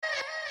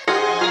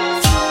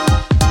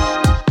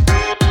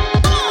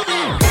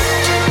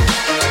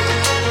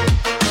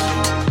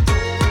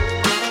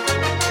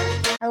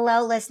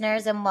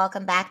listeners, and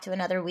welcome back to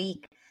another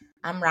week.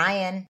 I'm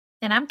Ryan.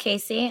 And I'm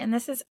Casey, and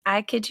this is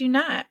I Kid You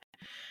Not.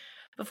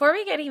 Before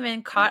we get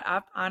even caught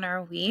up on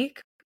our week,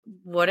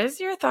 what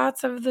is your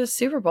thoughts of the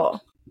Super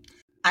Bowl?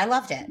 I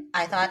loved it.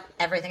 I thought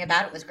everything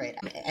about it was great.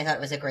 I thought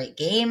it was a great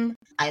game.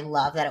 I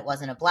love that it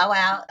wasn't a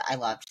blowout. I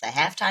loved the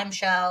halftime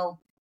show.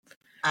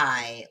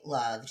 I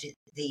loved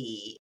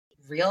the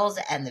reels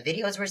and the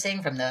videos we're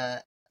seeing from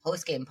the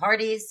post-game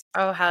parties.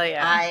 Oh, hell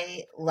yeah.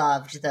 I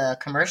loved the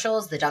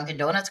commercials, the Dunkin'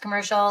 Donuts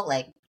commercial,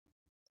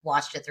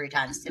 watched it 3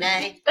 times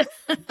today.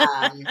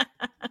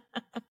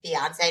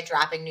 Beyonce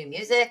dropping new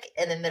music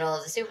in the middle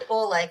of the Super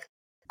Bowl,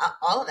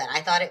 all of it. I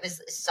thought it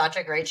was such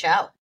a great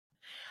show.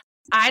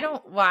 I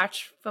don't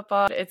watch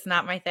football. It's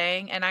not my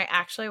thing. And I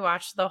actually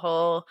watched the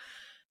whole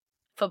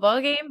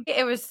football game.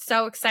 It was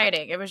so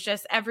exciting. It was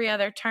just every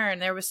other turn.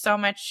 There was so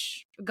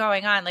much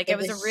going on. It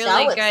was a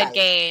really good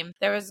game.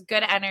 There was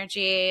good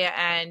energy,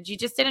 and you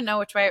just didn't know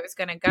which way it was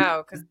going to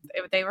go because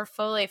they were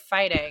fully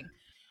fighting.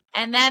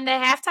 And then the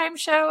halftime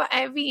show,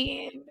 I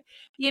mean,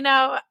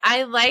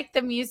 I like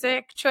the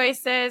music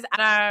choices.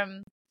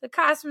 The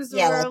costumes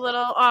were a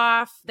little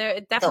off. They're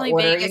definitely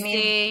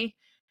Vegas-y.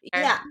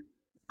 Yeah.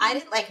 I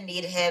didn't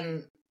need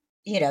him,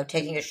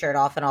 taking his shirt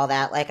off and all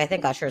that. I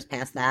think Usher's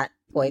past that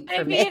point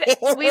for me.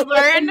 We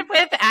learned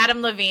with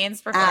Adam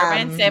Levine's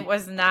performance, it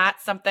was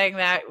not something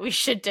that we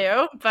should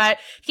do, but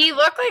he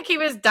looked like he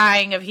was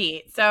dying of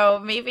heat.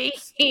 So maybe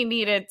he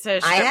needed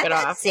to strip it off. I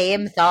had that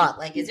same thought.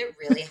 Is it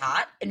really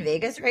hot in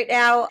Vegas right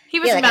now? He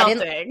was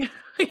melting.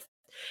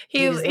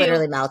 He was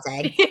literally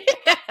melting.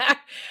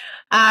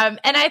 And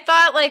I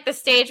thought the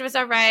stage was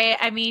all right.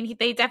 I mean,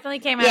 they definitely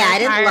came out. Yeah, I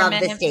didn't love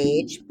the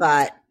stage,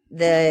 but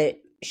the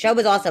show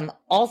was awesome.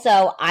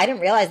 Also, I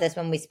didn't realize this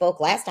when we spoke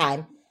last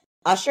time.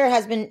 Usher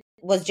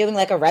was doing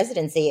a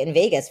residency in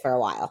Vegas for a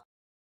while.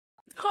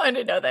 Oh, I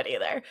didn't know that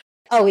either.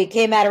 Oh, he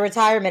came out of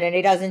retirement and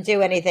he doesn't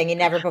do anything. He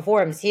never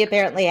performs. He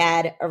apparently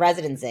had a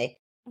residency.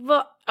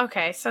 Well,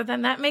 okay, so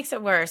then that makes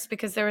it worse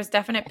because there was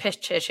definite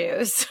pitch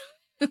issues.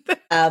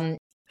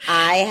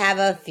 I have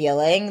a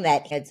feeling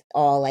that it's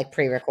all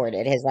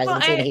pre-recorded, his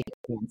residency.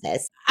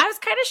 I was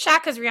kind of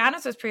shocked because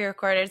Rihanna's was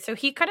pre-recorded, so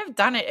he could have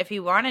done it if he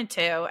wanted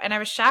to. And I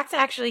was shocked to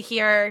actually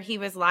hear he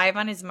was live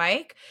on his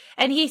mic,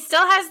 and he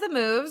still has the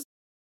moves.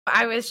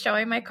 I was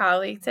showing my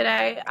colleague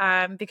today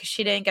because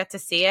she didn't get to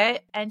see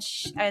it, and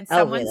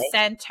someone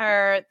sent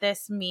her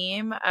this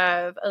meme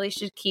of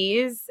Alicia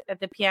Keys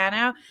at the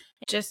piano.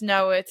 Just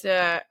know it's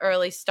a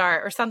early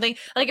start or something.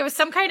 It was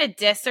some kind of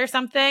diss or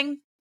something.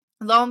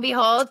 Lo and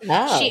behold,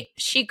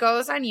 she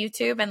goes on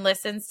YouTube and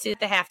listens to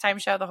the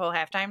halftime show, the whole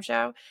halftime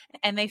show,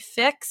 and they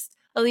fixed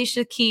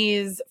Alicia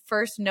Keys'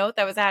 first note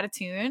that was out of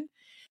tune.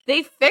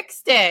 They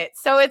fixed it,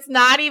 so it's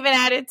not even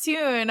out of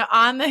tune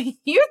on the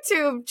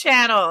YouTube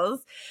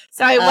channels.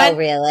 So I went.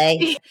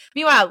 Really?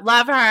 Meanwhile,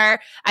 love her.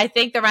 I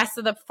think the rest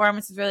of the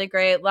performance is really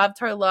great. Loved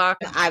her look.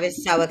 I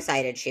was so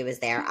excited she was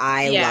there.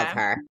 I love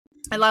her.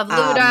 I love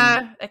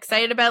Luda.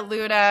 Excited about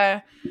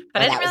Luda.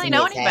 But I didn't really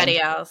know anybody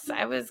else.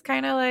 I was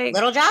kind of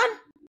Little John?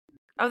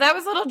 Oh, that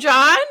was Little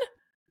John?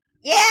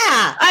 Yeah.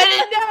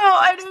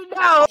 I didn't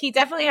know. He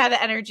definitely had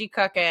the energy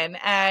cooking.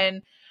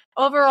 And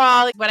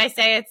overall, would I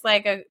say it's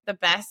the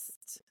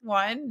best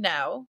one?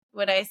 No.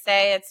 Would I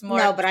say it's more?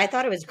 No, but I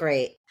thought it was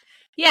great.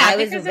 Yeah,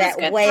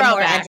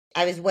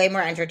 I was way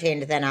more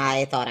entertained than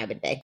I thought I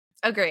would be.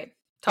 Agreed.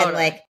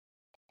 Totally. And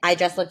I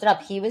just looked it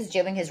up. He was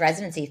doing his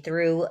residency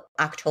through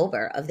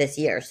October of this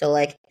year. So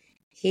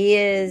he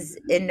is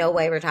in no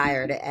way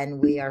retired, and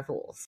we are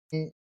fools.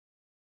 And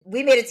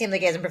we made it seem like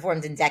he hasn't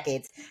performed in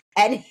decades,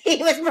 and he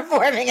was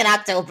performing in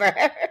October.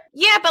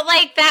 Yeah, but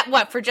that,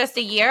 what, for just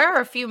a year or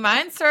a few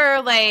months?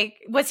 Or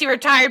was he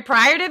retired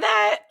prior to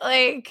that?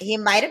 He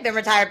might have been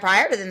retired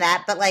prior to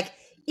that, but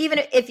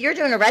even if you're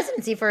doing a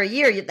residency for a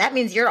year, that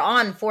means you're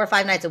on 4 or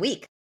 5 nights a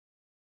week.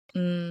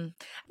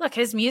 Look,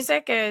 his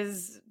music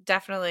is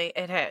definitely,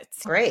 it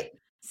hits. Great.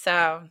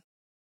 So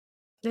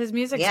his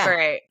music's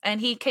great.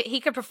 And he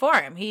could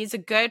perform. He's a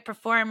good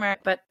performer,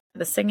 but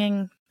the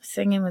singing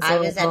was I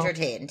was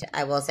entertained.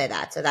 I will say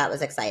that. So that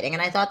was exciting.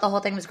 And I thought the whole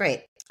thing was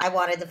great. I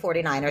wanted the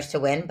 49ers to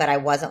win, but I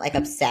wasn't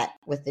upset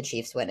with the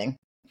Chiefs winning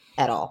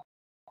at all.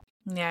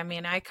 Yeah, I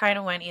mean, I kind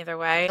of went either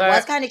way. I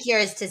was kind of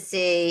curious to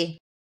see,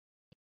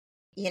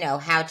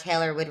 how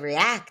Taylor would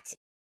react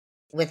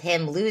with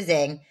him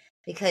losing,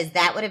 because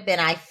that would have been,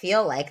 I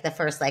feel the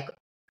first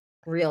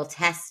real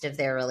test of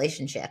their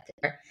relationship.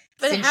 But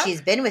since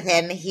she's been with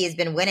him, he's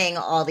been winning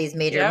all these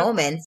major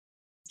moments.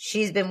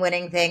 She's been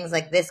winning things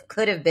this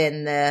could have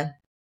been the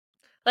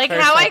first,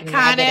 how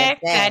iconic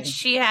that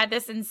she had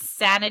this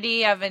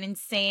insanity of an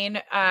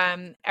insane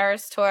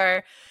Eras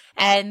tour,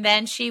 and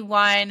then she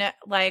won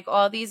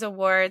all these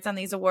awards on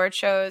these award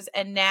shows,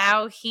 and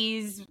now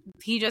he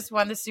just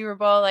won the Super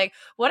Bowl.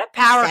 What a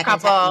power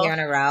couple! Year in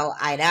a row,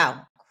 I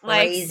know,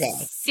 crazy.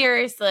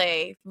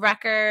 Seriously,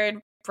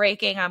 record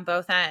breaking on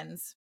both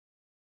ends.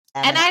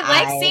 And I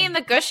like seeing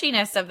the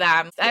gushiness of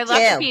them. I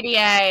love the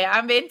PDA.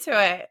 I'm into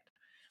it.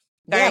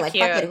 Very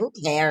cute. Who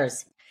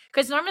cares?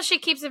 Because normally she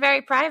keeps it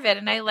very private,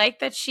 and I like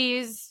that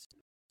she's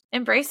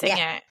embracing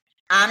it.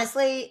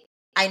 Honestly,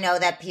 I know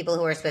that people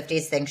who are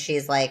Swifties think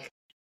she's like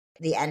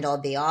the end all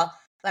be all,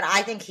 but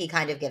I think he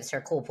kind of gives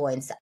her cool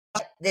points.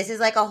 This is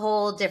like a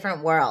whole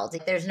different world.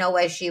 There's no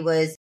way she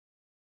was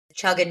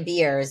chugging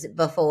beers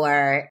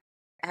before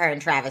her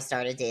and Travis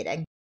started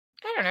dating.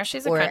 I don't know.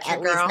 She's a or country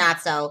at girl. least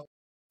not so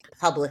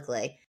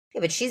publicly.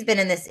 Yeah, but she's been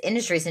in this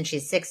industry since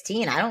she's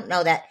 16. I don't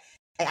know that.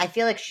 I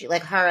feel like she,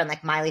 like her and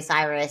like Miley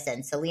Cyrus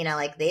and Selena,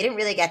 like they didn't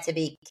really get to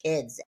be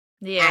kids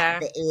at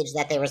the age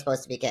that they were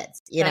supposed to be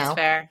kids. That's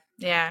fair.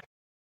 Yeah.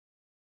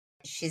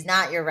 She's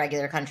not your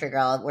regular country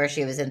girl where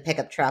she was in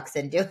pickup trucks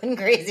and doing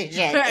crazy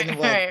shit in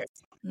the woods.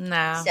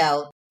 No.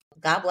 So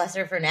God bless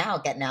her for now,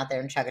 getting out there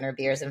and chugging her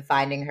beers and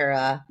finding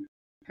her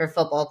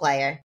football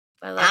player.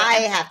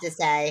 I have to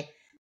say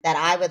that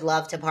I would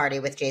love to party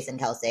with Jason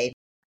Kelce.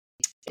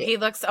 He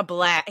looks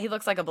He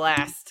looks like a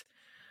blast.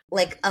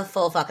 Like a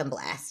full fucking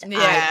blast.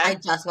 Yeah. I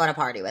just want to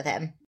party with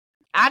him.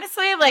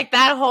 Honestly, like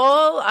that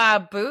whole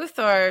booth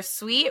or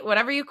suite,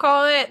 whatever you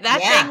call it,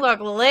 that thing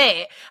looked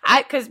lit.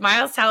 Because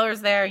Miles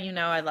Teller's there,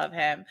 I love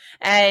him.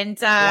 And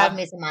love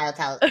me some Miles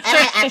Teller. And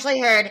I actually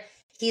heard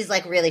he's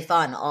like really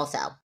fun also.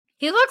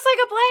 He looks like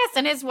a blast,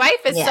 and his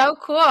wife is so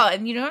cool.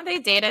 And they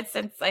dated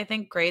since I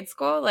think grade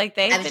school. Like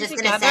I was just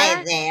gonna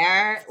say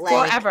they're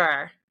like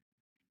forever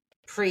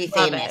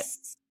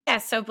pre-famous. Yeah.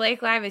 So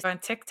Blake Lively is on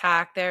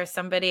TikTok. There's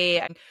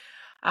somebody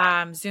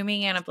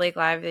zooming in on Blake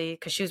Lively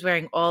because she was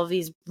wearing all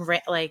these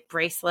like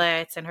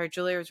bracelets, and her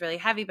jewelry was really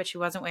heavy, but she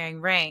wasn't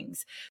wearing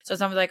rings. So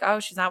someone's like, "Oh,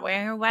 she's not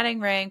wearing her wedding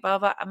ring." Blah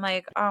blah. I'm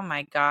like, "Oh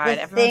my god,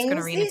 everyone's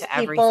gonna read into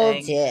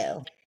everything."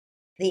 Do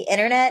the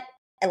internet?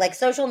 Like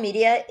social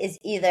media is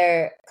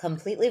either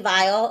completely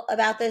vile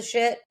about this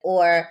shit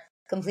or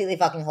completely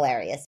fucking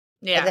hilarious.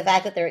 Yeah. Like the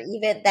fact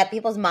that that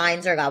people's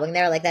minds are going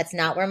there, like that's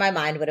not where my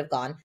mind would have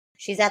gone.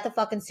 She's at the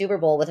fucking Super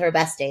Bowl with her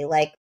bestie.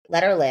 Like,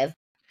 let her live.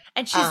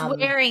 And she's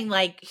wearing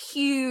like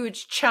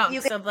huge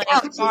chunks of like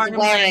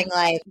wearing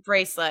like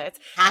bracelets.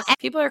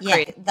 People are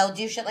crazy. They'll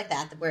do shit like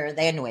that where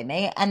they annoy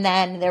me. And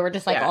then there were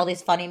just like all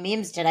these funny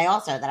memes today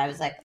also that I was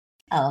like,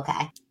 oh,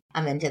 okay,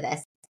 I'm into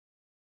this.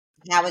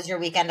 How was your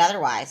weekend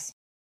otherwise?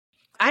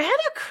 I had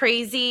a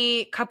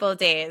crazy couple of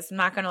days. I'm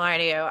not going to lie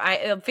to you.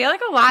 I feel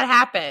like a lot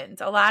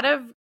happened. A lot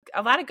of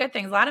good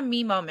things. A lot of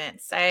me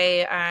moments.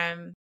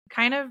 I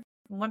kind of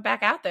went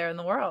back out there in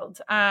the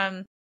world.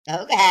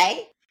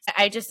 Okay.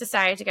 I just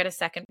decided to get a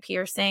second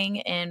piercing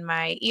in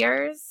my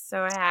ears.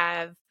 So I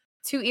have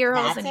 2 ear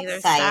holes on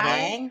either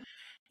side.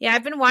 Yeah,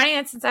 I've been wanting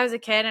it since I was a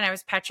kid, and I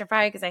was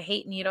petrified because I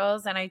hate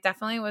needles. And I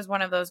definitely was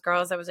one of those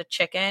girls that was a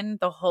chicken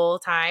the whole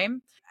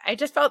time. I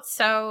just felt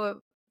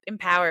so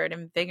empowered,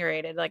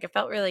 invigorated. Like it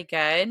felt really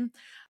good.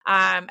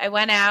 I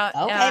went out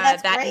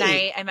that great.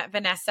 night. I met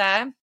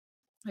Vanessa.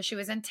 She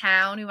was in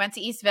town. We went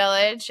to East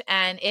Village,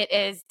 and it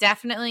is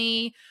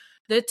definitely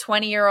the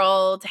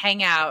 20-year-old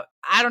hangout.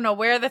 I don't know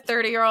where the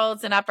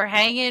 30-year-olds and up are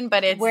hanging,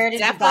 but it's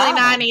definitely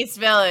not in East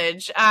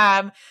Village.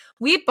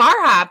 We bar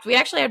hopped. We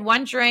actually had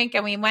one drink,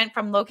 and we went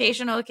from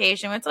location to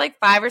location. Went to like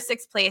 5 or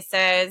 6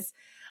 places.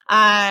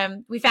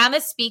 We found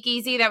this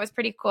speakeasy that was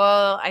pretty cool.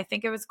 I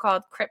think it was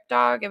called Crip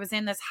Dog. It was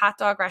in this hot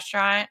dog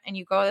restaurant, and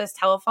you go to this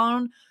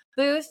telephone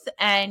booth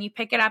and you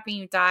pick it up and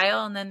you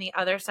dial, and then the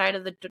other side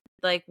of the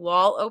like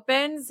wall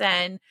opens.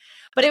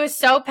 But it was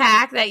so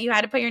packed that you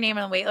had to put your name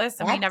on the wait list,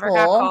 and we never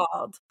got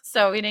called,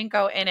 so we didn't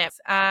go in it.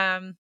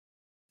 And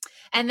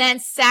then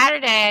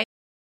Saturday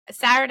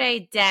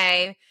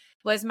day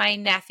was my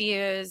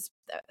nephew's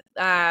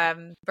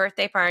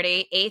birthday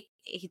party.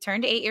 He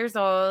turned 8 years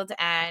old,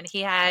 and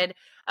he had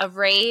a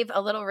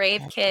little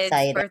rave kids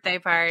birthday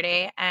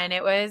party, and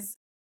it was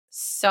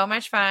so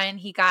much fun.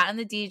 He got in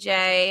the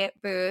DJ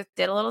booth,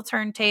 did a little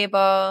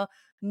turntable,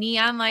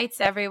 neon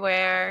lights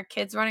everywhere,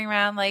 kids running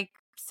around like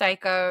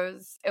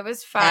psychos. It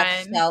was fun.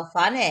 That's so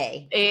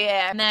funny.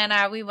 Yeah. And then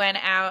we went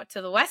out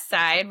to the west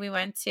side. We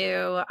went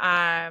to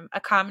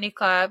a comedy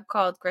club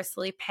called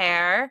Gristly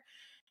Pear.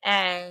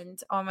 And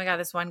oh my God,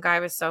 this one guy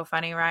was so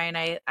funny,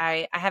 Ryan.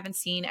 I haven't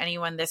seen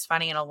anyone this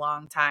funny in a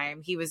long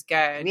time. He was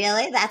good.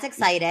 Really? That's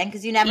exciting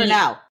because you never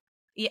know.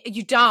 Yeah,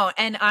 you don't.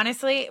 And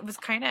honestly, it was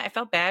I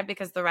felt bad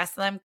because the rest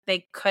of them,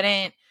 they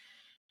couldn't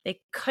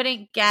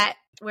get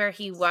where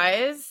he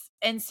was.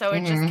 And so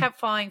it just kept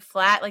falling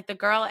flat. Like the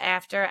girl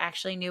after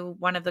actually knew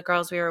one of the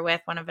girls we were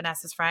with, one of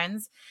Vanessa's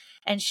friends.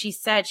 And she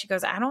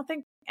goes, I don't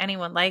think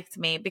anyone liked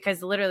me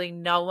because literally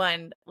no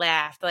one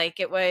laughed. Like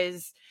it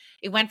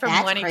went from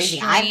one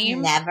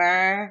extreme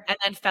and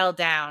then fell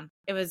down.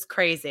 It was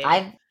crazy.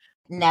 I've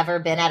never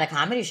been at a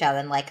comedy show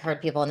and like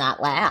heard people not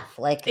laugh.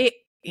 Like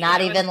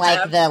not even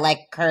like the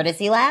like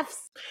courtesy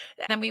laughs.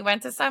 And then we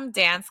went to some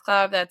dance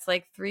club that's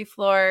like 3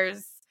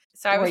 floors.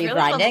 So I was you really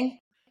grinding?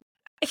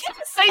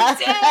 Yes, I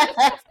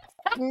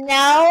did.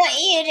 No,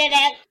 you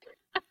didn't.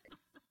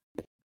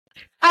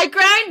 I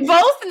grind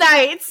both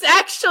nights,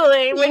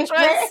 actually, which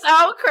was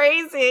so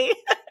crazy.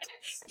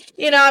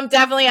 I'm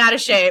definitely out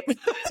of shape.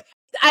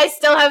 I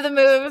still have the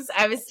moves.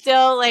 I was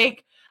still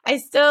like, I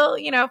still,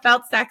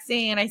 felt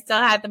sexy and I still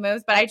had the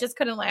moves, but I just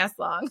couldn't last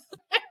long.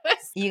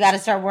 You got to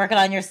start working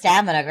on your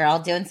stamina, girl.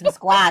 Doing some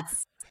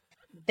squats.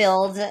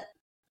 Build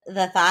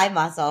the thigh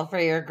muscle for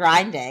your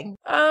grinding.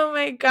 Oh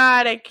my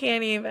God, I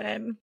can't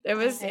even. It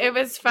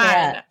was fun.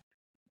 Yeah.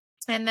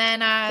 And then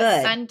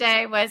Good.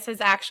 Sunday was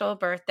his actual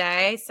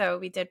birthday. So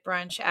we did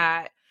brunch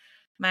at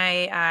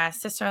my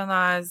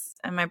sister-in-law's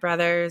and my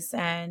brothers,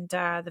 and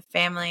the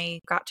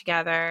family got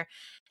together.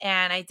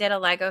 And I did a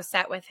Lego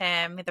set with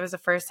him. That was the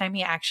first time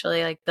he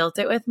actually like built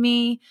it with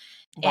me.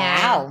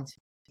 Wow. And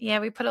yeah,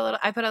 I put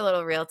a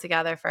little reel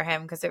together for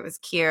him because it was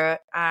cute.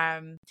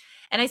 And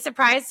I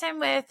surprised him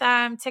with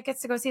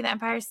tickets to go see the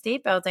Empire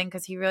State Building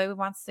because he really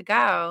wants to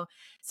go.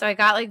 So I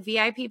got like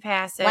VIP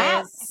passes.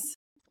 Wow.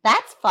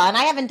 That's fun.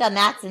 I haven't done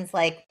that since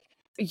like,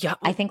 yeah,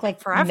 I think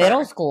like forever.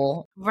 middle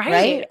school.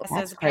 Right?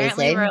 That's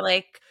apparently we're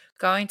like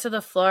going to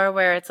the floor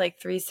where it's like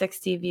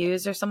 360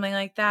 views or something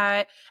like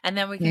that. And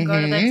then we can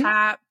go to the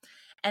top.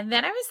 And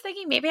then I was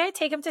thinking maybe I'd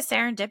take him to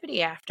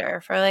Serendipity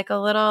after for like a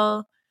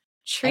little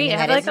treat. That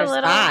have is like a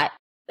little spot.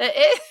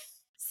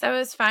 So it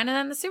was fun. And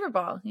then the Super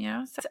Bowl,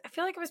 so I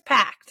feel like it was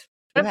packed.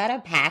 You had a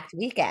packed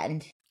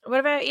weekend.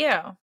 What about you?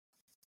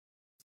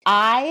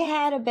 I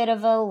had a bit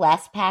of a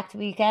less packed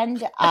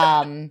weekend.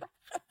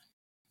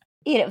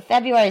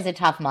 February is a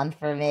tough month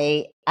for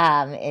me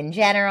in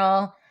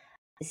general.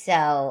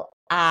 So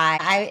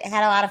I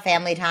had a lot of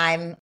family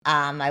time.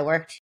 I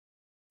worked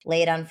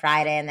late on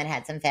Friday and then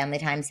had some family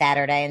time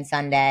Saturday and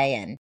Sunday.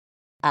 And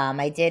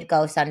I did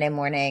go Sunday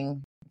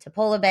morning to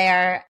Polar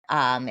Bear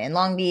in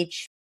Long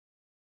Beach.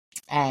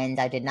 And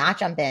I did not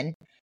jump in.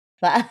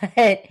 But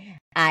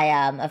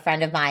a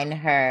friend of mine,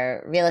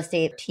 her real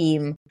estate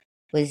team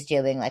was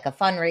doing like a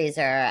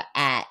fundraiser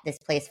at this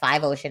place,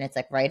 Five Ocean. It's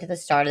like right at the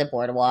start of the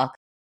boardwalk.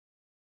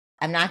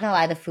 I'm not gonna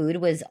lie, the food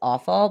was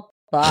awful,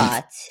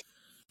 but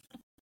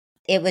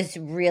it was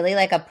really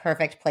like a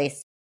perfect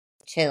place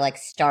to like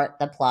start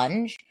the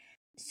plunge.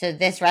 So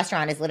this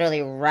restaurant is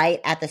literally right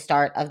at the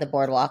start of the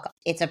boardwalk.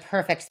 It's a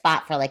perfect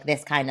spot for like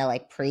this kind of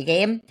like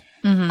pregame.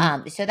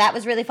 So that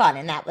was really fun,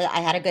 and I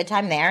had a good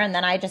time there. And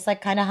then I just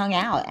like kind of hung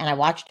out and I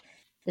watched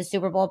the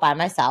Super Bowl by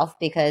myself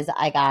because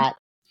I got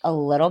a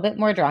little bit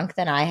more drunk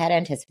than I had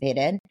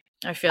anticipated.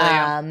 I feel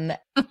you.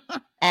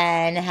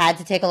 And had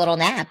to take a little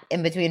nap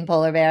in between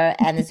Polar Bear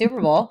and the Super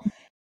Bowl.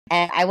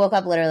 And I woke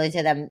up literally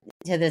to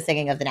the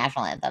singing of the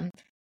national anthem.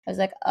 I was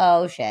like,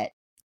 oh shit,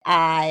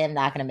 I am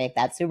not going to make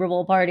that Super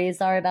Bowl party.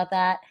 Sorry about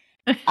that.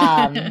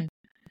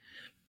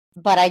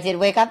 But I did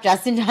wake up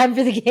just in time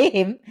for the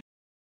game.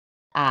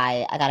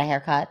 I got a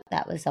haircut.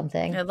 That was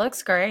something. It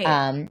looks great.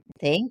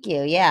 Thank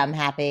you. Yeah, I'm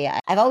happy.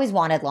 I've always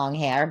wanted long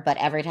hair, but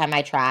every time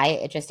I try,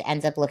 it just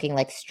ends up looking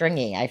like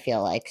stringy, I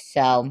feel like.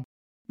 So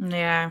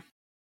yeah.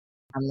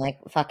 I'm like,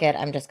 fuck it.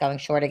 I'm just going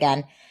short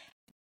again.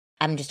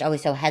 I'm just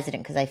always so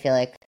hesitant because I feel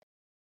like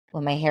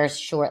when my hair is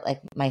short,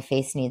 like my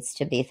face needs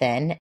to be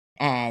thin.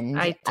 And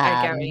I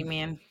get what you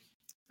mean.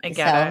 I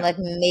get it. I'm like,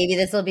 maybe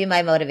this will be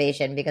my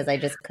motivation because I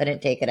just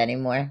couldn't take it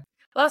anymore.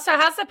 Well, so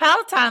how's the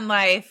Peloton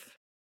life?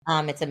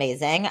 It's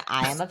amazing.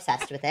 I am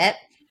obsessed with it.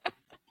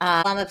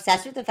 I'm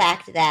obsessed with the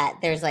fact that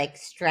there's like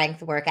strength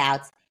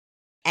workouts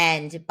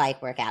and bike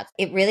workouts.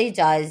 It really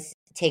does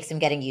take some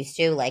getting used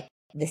to. Like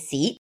the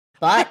seat,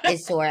 butt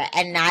is sore,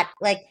 and not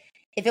like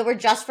if it were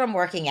just from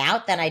working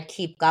out, then I'd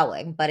keep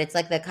going. But it's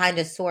like the kind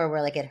of sore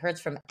where like it hurts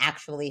from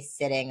actually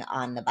sitting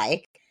on the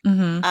bike.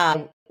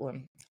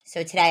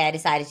 So today I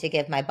decided to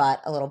give my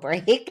butt a little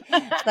break,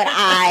 but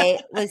I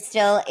was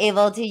still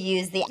able to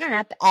use the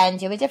app and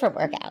do a different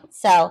workout.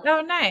 So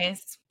oh,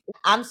 nice.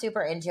 I'm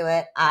super into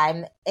it.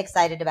 I'm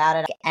excited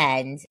about it.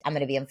 And I'm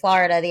going to be in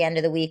Florida at the end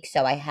of the week.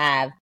 So I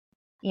have,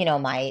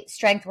 my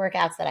strength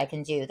workouts that I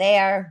can do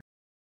there.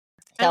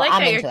 So I like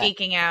that you're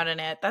geeking out in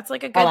it. That's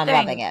like a good thing. I'm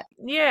loving it.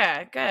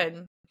 Yeah,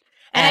 good.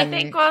 And I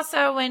think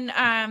also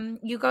when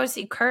you go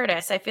see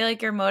Curtis, I feel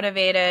like you're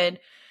motivated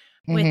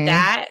with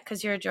that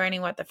because you're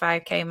joining the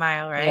 5K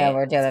mile, right? Yeah,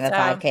 we're doing a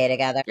 5K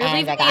together.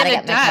 And I got to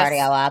get my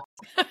cardio up.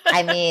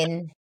 I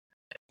mean,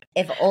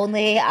 if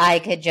only I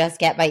could just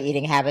get my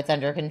eating habits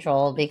under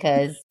control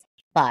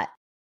but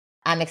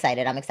I'm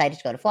excited. I'm excited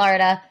to go to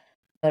Florida.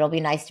 It'll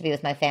be nice to be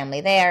with my family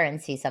there and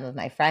see some of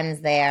my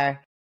friends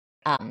there.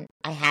 I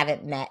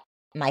haven't met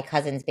my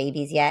cousin's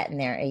babies yet, and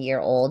they're a year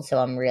old, so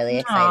I'm really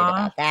excited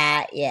about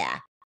that. Yeah.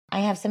 I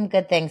have some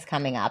good things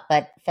coming up,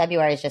 but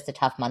February is just a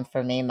tough month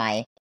for me.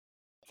 My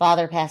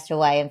father passed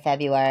away in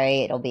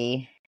February. It'll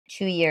be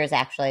 2 years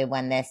actually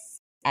when this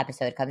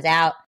episode comes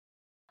out.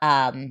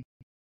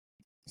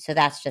 So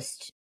that's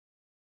just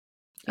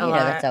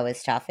that's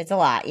always tough. It's a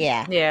lot,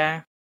 yeah.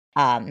 Yeah.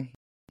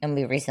 And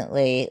we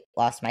recently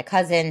lost my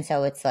cousin,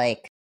 so it's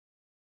like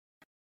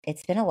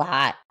it's been a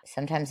lot.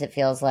 Sometimes it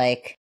feels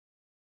like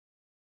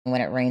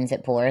when it rains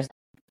it pours.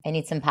 I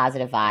need some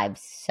positive vibes.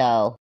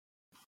 So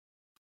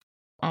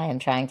I am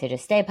trying to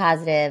just stay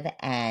positive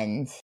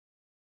and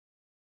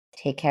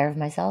take care of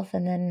myself,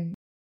 and then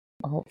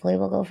hopefully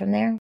we'll go from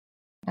there.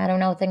 I don't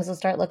know. Things will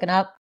start looking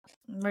up.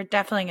 We're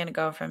definitely going to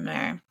go from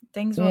there.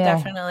 Things will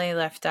definitely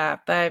lift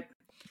up. But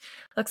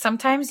Look,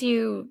 sometimes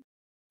you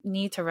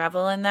need to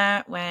revel in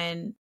that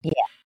when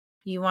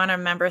you want to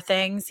remember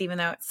things, even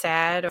though it's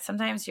sad. Or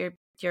sometimes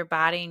your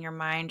body and your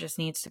mind just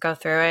needs to go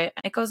through it.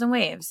 It goes in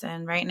waves.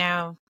 And right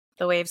now,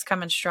 the wave's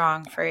coming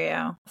strong for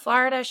you.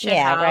 Florida should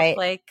help. right.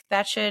 Like,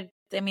 that should,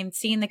 I mean,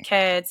 seeing the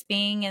kids,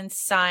 being in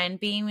sun,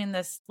 being in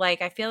this,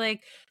 like, I feel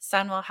like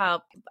sun will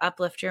help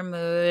uplift your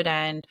mood.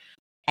 And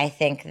I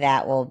think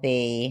that will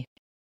be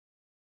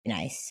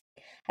nice.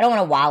 I don't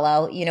want to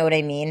wallow, you know what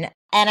I mean?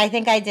 And I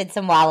think I did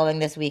some wallowing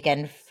this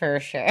weekend for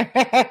sure.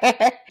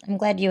 I'm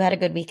glad you had a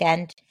good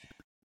weekend.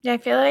 yeah, I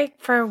feel like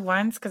for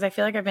once, because I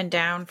feel like I've been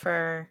down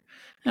for,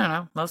 I don't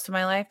know, most of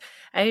my life.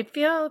 I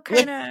feel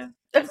kind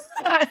of,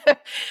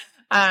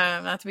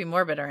 not to be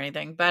morbid or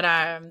anything, but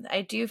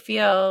I do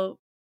feel,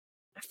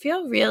 I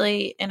feel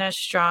really in a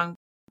strong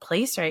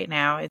place right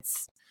now.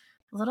 It's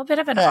a little bit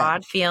of an Good.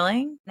 odd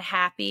feeling.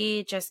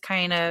 Happy just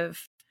kind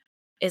of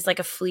is like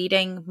a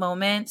fleeting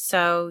moment.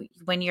 So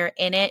when you're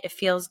in it, it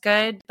feels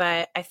good.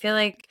 But I feel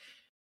like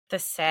the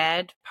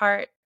sad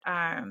part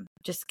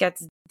just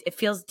gets, it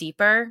feels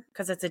deeper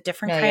because it's a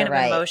different No, kind you're of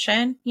right.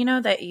 emotion, you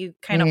know, that you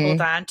kind of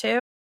hold on to.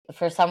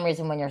 For some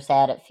reason, when you're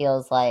sad, it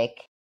feels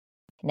like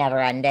never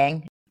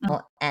ending.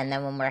 And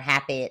then when we're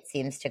happy, it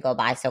seems to go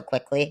by so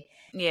quickly.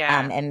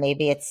 Yeah. And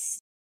maybe it's,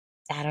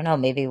 I don't know,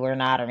 maybe we're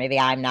not, or maybe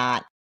I'm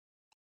not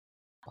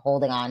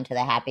holding on to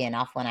the happy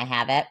enough when I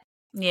have it.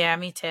 Yeah,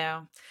 me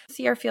too. This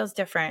year feels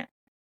different.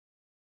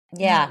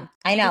 Yeah,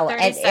 I Maybe know.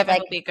 37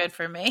 will be good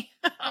for me.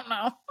 I don't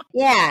know.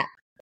 Yeah.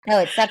 No,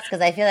 it sucks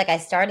because I feel like I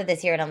started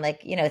this year and I'm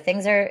like,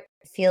 things are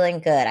feeling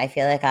good. I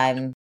feel like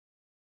I'm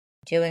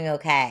doing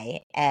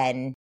okay.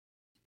 And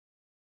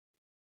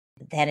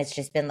then it's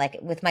just been like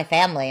with my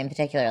family in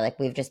particular, like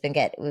we've been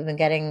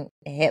getting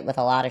hit with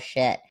a lot of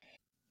shit.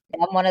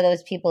 And I'm one of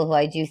those people who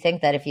I do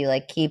think that if you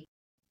like keep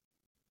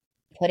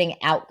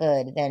putting out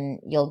good, then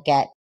you'll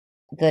get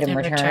good in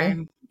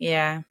return.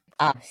 Yeah.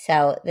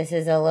 So this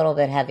is a little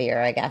bit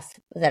heavier, I guess,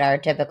 than our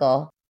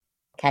typical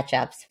catch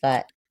ups,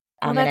 but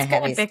Well, I'm in a that's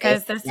heavy good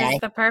because space this today. is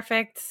the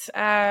perfect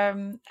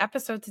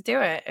episode to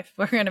do it, if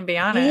we're going to be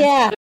honest.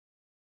 Yeah.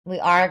 We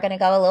are going to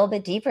go a little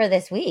bit deeper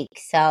this week.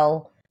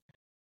 So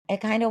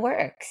it kind of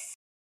works.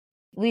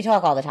 We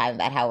talk all the time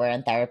about how we're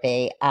in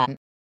therapy.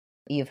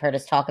 You've heard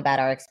us talk about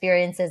our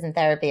experiences in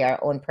therapy,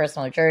 our own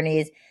personal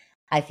journeys.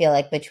 I feel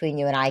like between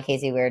you and I,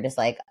 Casey, we're just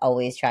like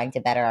always trying to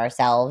better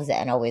ourselves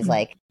and always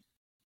like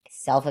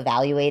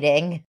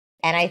self-evaluating.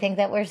 And I think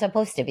that we're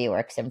supposed to be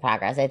works in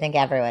progress. I think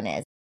everyone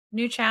is.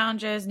 New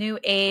challenges, new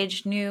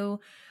age, new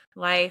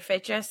life.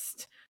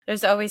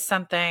 There's always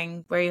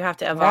something where you have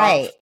to evolve.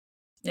 Right.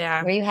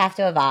 Yeah. Where you have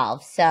to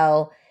evolve.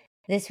 So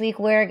this week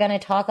we're going to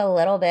talk a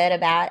little bit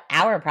about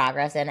our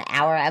progress and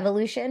our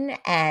evolution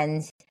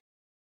and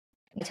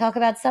talk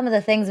about some of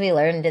the things we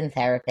learned in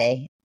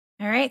therapy.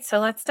 All right. So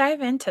let's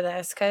dive into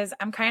this because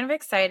I'm kind of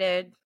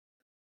excited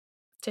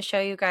to show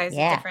you guys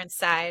a different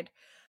side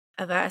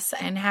of us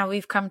and how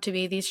we've come to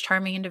be these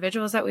charming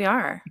individuals that we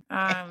are.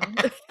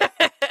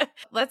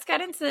 Let's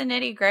get into the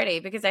nitty gritty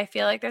because I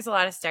feel like there's a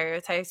lot of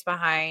stereotypes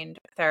behind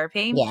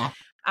therapy. Yeah.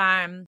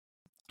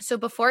 So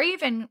before you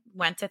even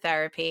went to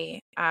therapy,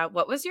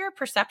 what was your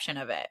perception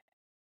of it?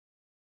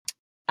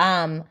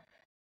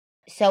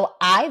 So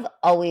I've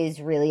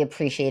always really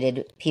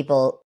appreciated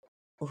people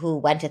who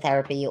went to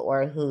therapy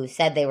or who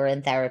said they were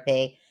in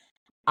therapy.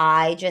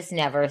 I just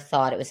never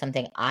thought it was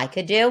something I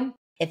could do.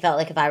 It felt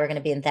like if I were going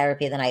to be in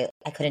therapy, then I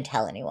couldn't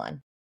tell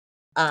anyone.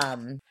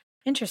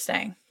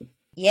 Interesting.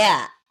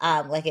 Yeah.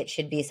 Like it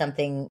should be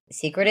something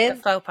secretive.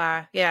 The faux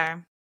pas.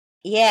 Yeah.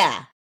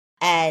 Yeah.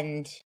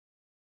 And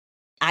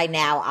I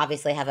now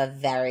obviously have a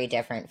very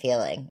different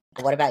feeling.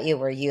 What about you?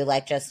 Were you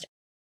like just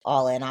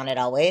all in on it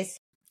always?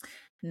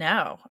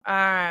 No.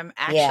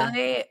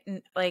 Actually,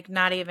 like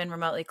not even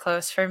remotely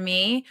close for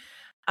me.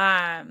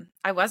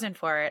 I wasn't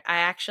for it. I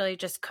actually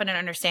just couldn't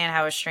understand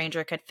how a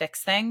stranger could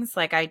fix things.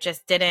 Like I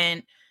just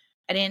didn't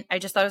I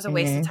just thought it was a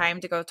waste of time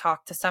to go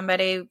talk to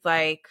somebody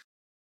like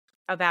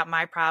about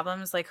my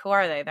problems. Like, who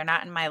are they? They're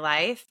not in my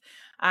life.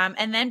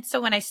 And then so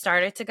when I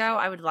started to go,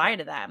 I would lie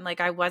to them. Like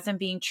I wasn't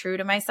being true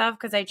to myself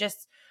because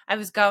I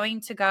was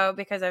going to go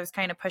because I was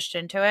kind of pushed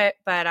into it,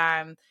 but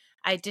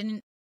I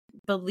didn't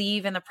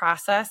believe in the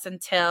process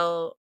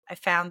until I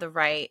found the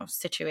right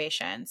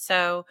situation.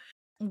 So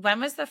when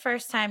was the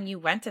first time you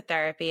went to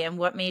therapy and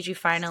what made you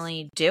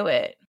finally do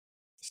it?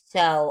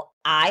 So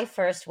I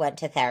first went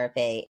to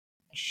therapy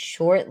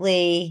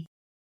shortly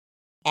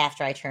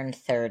after I turned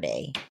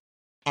 30.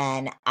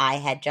 And I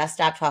had just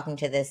stopped talking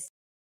to this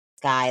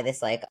guy,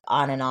 this like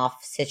on and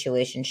off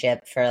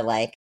situationship for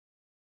like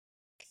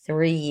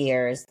 3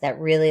 years that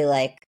really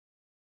like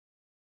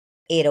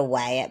ate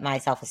away at my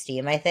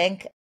self-esteem, I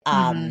think.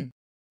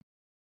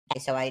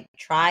 So I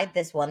tried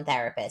this one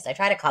therapist. I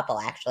tried a couple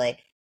actually,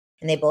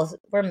 and they both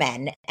were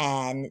men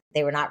and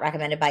they were not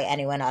recommended by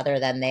anyone other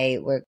than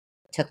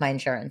took my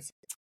insurance.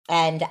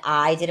 And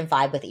I didn't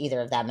vibe with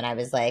either of them. And I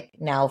was like,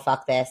 no,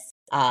 fuck this.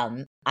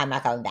 I'm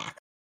not going back.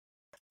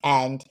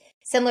 And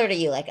similar to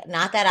you, like,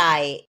 not that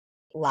I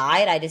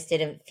lied. I just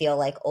didn't feel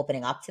like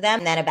opening up to them.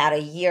 And then about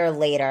a year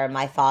later,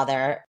 my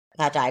father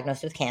got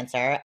diagnosed with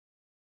cancer.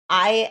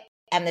 I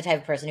am the type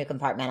of person who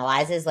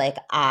compartmentalizes. Like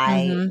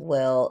I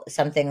will,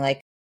 something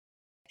like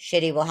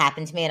shitty will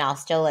happen to me and I'll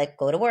still like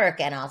go to work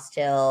and I'll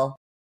still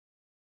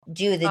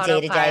do the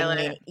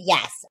day-to-day.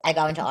 Yes, I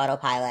go into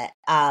autopilot.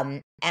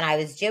 And I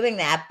was doing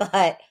that,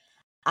 but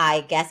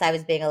I guess I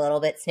was being a little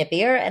bit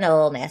snippier and a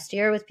little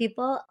nastier with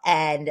people.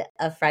 And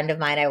a friend of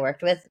mine I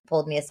worked with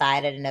pulled me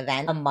aside at an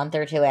event a month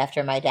or two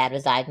after my dad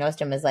was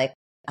diagnosed and was like,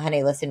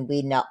 honey, listen,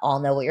 we all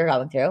know what you're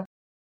going through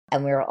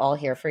and we're all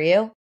here for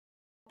you,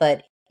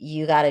 but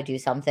you got to do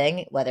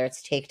something, whether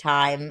it's take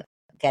time,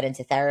 get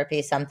into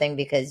therapy, something,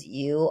 because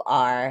you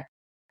are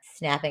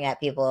snapping at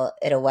people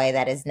in a way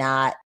that is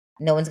not,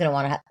 no one's going to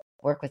want to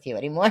work with you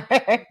anymore.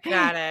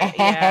 Got it.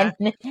 Yeah.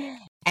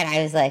 And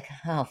I was like,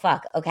 oh,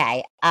 fuck.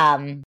 Okay.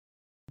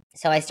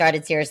 So I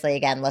started seriously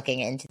again looking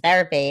into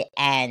therapy,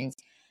 and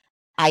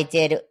I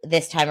did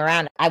this time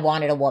around. I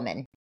wanted a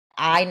woman.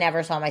 I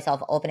never saw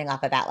myself opening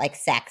up about like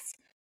sex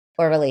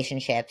or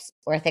relationships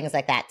or things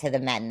like that to the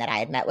men that I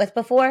had met with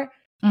before.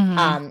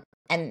 And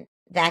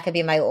that could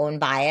be my own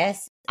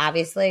bias,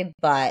 obviously,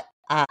 but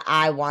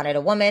I wanted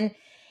a woman,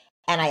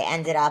 and I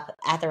ended up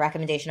at the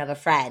recommendation of a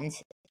friend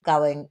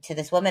going to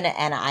this woman,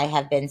 and I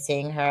have been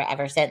seeing her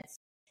ever since.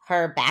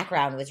 Her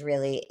background was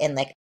really in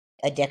like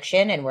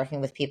addiction and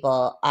working with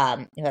people who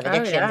have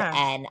addictions,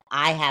 and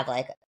I have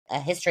like a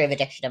history of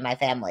addiction in my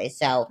family.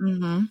 So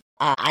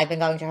I've been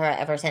going to her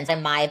ever since.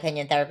 In my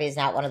opinion, therapy is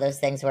not one of those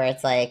things where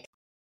it's like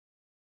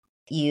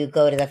you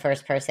go to the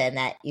first person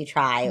that you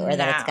try, or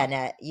that it's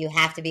gonna, you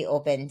have to be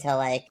open to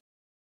like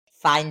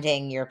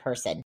finding your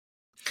person.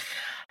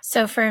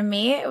 So for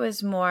me, it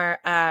was more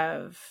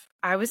of,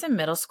 I was in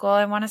middle school,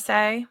 I want to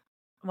say,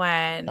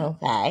 when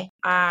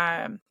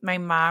my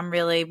mom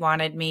really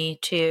wanted me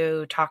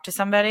to talk to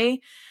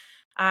somebody.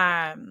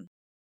 And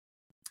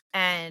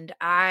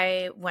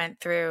I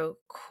went through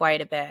quite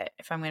a bit,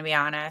 if I'm going to be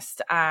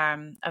honest,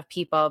 of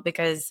people,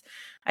 because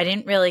I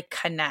didn't really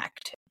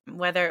connect,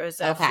 whether it was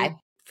a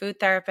food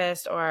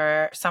therapist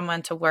or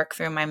someone to work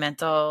through my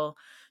mental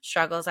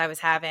struggles I was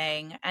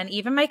having. And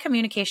even my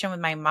communication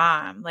with my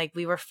mom, like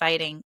we were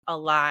fighting a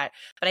lot,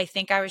 but I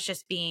think I was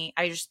just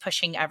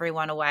pushing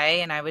everyone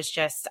away, and I was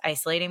just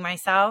isolating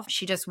myself.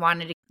 She just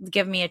wanted to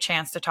give me a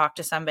chance to talk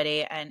to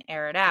somebody and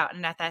air it out.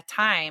 And at that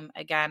time,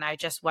 again, I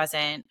just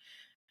wasn't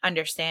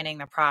understanding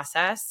the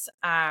process.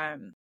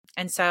 And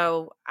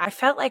so I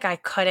felt like I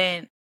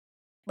couldn't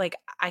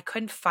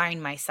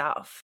find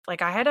myself.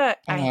 Like I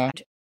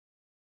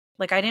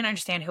didn't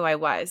understand who I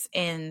was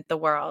in the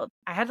world.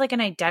 I had like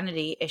an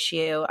identity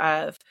issue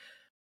of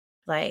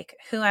like,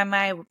 who am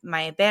I?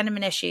 My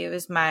abandonment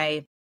issues,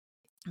 my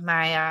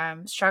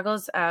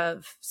struggles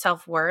of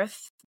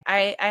self-worth.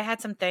 I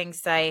had some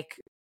things like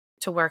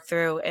to work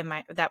through in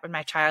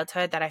my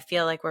childhood that I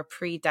feel like were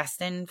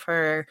predestined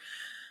for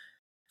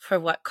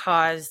what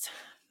caused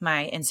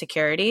my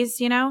insecurities,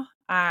 you know?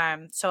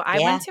 So I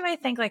went to, I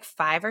think, like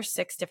 5 or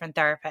 6 different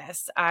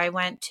therapists. I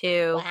went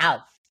to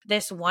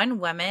this one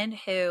woman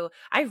who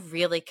I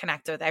really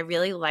connected with. I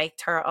really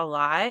liked her a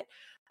lot.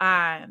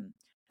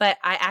 But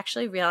I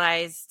actually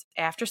realized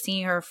after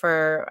seeing her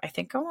for, I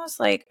think, almost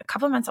like a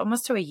couple of months,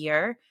 almost to a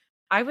year,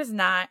 I was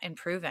not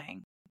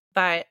improving,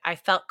 but I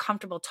felt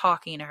comfortable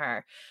talking to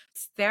her.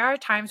 There are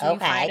times when you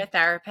find a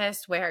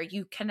therapist where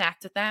you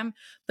connect with them,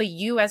 but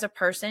you as a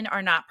person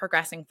are not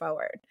progressing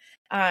forward.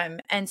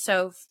 And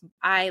so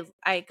I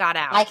got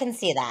out. I can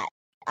see that.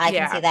 I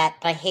can see that.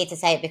 But I hate to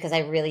say it because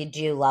I really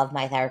do love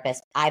my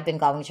therapist. I've been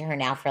going to her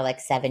now for like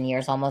 7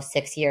 years, almost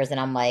 6 years. And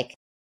I'm like,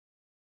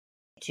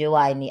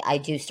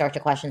 I do start to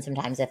question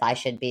sometimes if I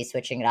should be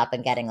switching it up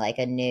and getting like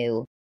a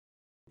new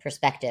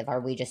perspective. Are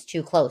we just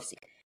too close?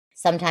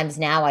 Sometimes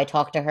now I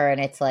talk to her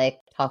and it's like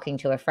talking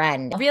to a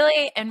friend.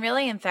 Really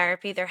in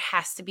therapy, there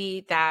has to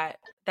be that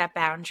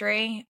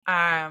boundary.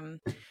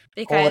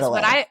 Because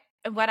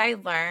what I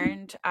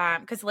learned,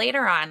 because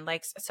later on,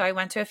 like, so I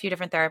went to a few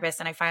different therapists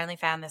and I finally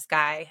found this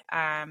guy.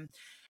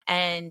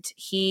 And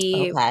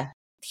he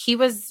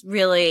was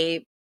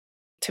really,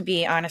 to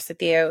be honest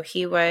with you,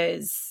 he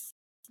was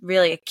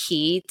really a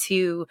key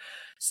to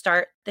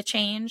start the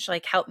change,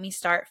 like help me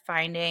start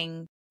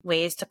finding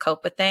ways to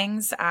cope with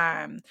things. So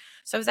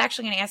I was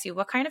actually going to ask you,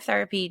 what kind of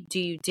therapy do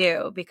you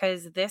do?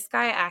 Because this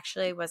guy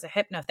actually was a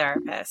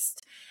hypnotherapist,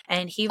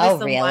 and he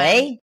was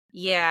one.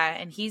 Yeah.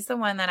 And he's the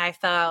one that I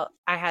felt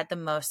I had the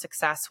most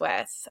success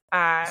with.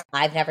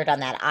 I've never done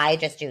that. I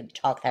just do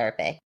talk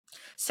therapy.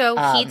 So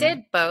he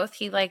did both.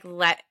 He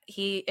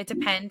it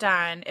depended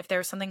on if there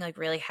was something like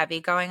really heavy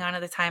going on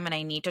at the time and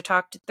I need to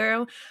talk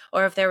through,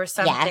 or if there were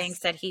some things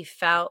that he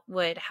felt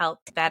would help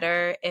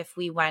better if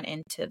we went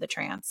into the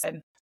trance.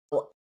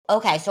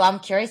 Okay, so I'm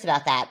curious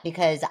about that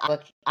because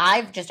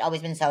I've just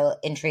always been so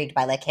intrigued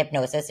by like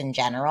hypnosis in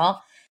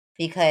general,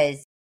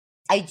 because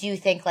I do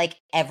think like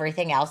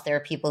everything else, there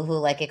are people who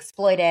like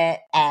exploit it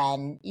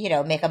and, you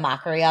know, make a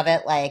mockery of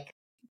it, like,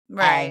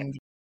 and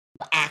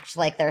act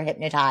like they're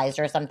hypnotized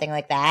or something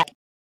like that.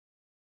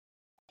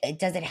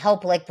 does it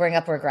help like bring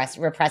up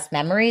repressed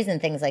memories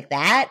and things like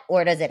that?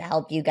 Or does it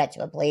help you get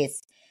to a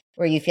place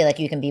where you feel like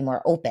you can be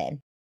more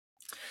open?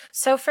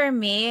 So for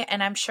me,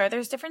 and I'm sure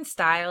there's different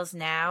styles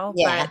now,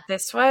 Yeah. but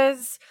this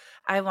was,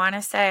 I want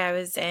to say I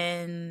was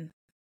in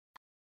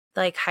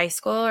like high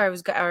school, or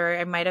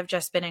I might have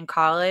just been in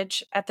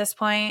college at this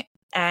point.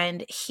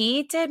 And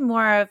he did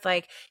more of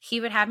like, he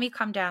would have me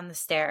come down the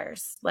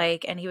stairs,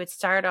 like, and he would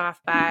start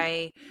off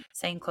by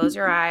saying, close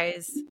your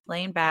eyes,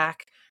 laying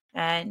back.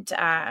 And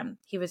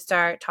he would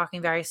start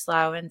talking very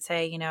slow and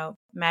say,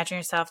 imagine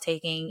yourself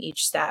taking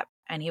each step.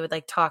 And he would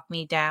like talk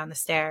me down the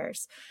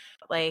stairs.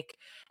 Like,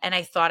 and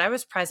I thought I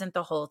was present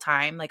the whole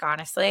time, like,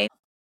 honestly.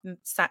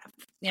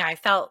 I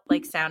felt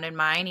like sound in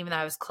mind, even though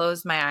I was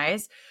closed my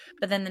eyes.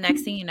 But then the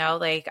next thing you know,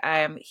 like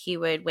he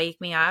would wake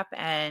me up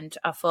and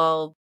a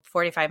full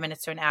 45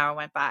 minutes to an hour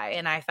went by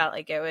and I felt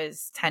like it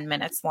was 10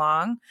 minutes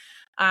long.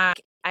 I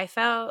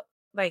felt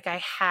like I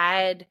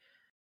had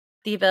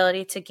the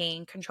ability to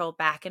gain control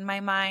back in my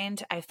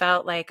mind. I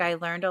felt like I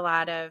learned a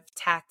lot of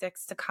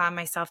tactics to calm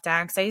myself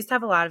down because I used to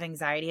have a lot of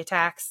anxiety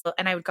attacks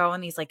and I would go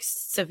on these like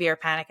severe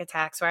panic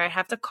attacks where I'd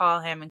have to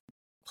call him and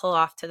pull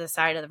off to the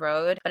side of the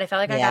road. But I felt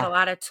like I got a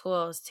lot of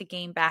tools to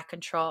gain back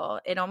control.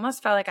 It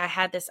almost felt like I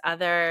had this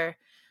other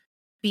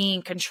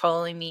being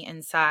controlling me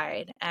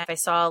inside. And I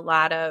saw a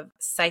lot of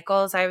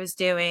cycles I was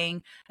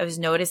doing. I was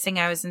noticing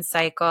I was in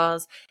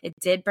cycles. It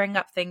did bring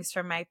up things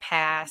from my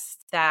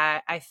past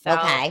that I felt.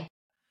 Okay.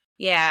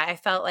 Yeah, I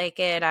felt like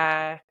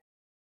it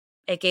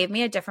gave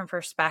me a different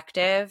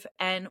perspective.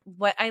 And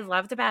what I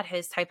loved about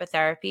his type of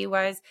therapy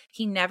was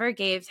he never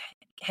gave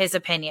his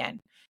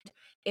opinion.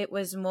 It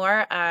was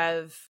more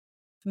of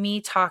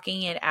me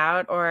talking it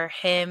out or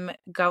him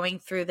going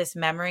through this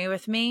memory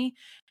with me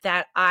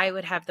that I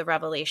would have the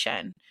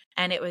revelation.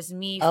 And it was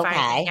me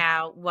finding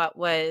out what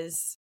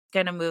was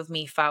going to move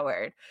me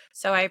forward.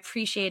 So I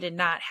appreciated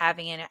not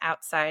having an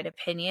outside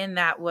opinion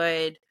that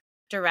would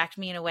direct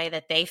me in a way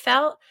that they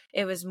felt.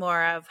 It was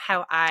more of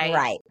how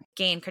I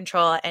gained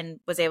control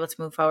and was able to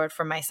move forward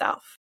for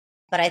myself.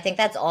 But I think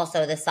that's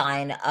also the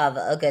sign of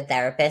a good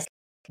therapist.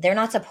 They're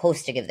not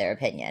supposed to give their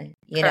opinion.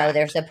 You know,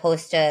 they're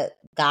supposed to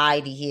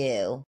guide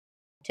you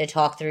to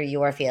talk through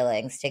your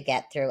feelings, to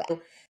get through.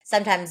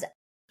 Sometimes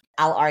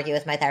I'll argue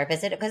with my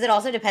therapist because it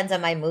also depends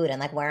on my mood and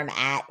like where I'm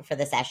at for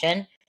the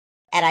session.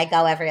 And I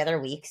go every other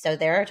week. So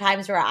there are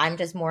times where I'm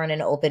just more in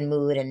an open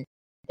mood and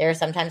there are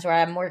some times where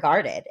I'm more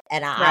guarded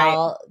and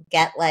I'll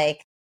get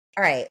like,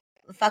 all right,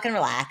 fucking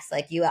relax.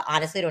 Like you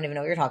honestly don't even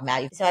know what you're talking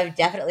about. So I've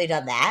definitely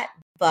done that.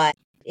 But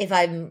if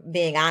I'm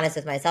being honest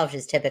with myself,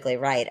 she's typically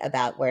right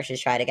about where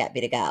she's trying to get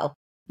me to go.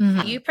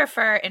 Mm-hmm. You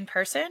prefer in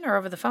person or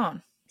over the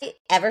phone?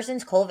 Ever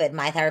since COVID,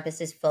 my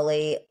therapist is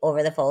fully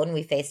over the phone.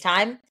 We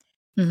FaceTime.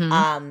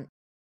 Mm-hmm.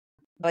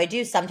 But I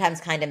do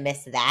sometimes kind of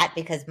miss that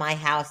because my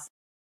house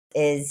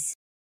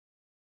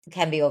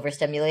can be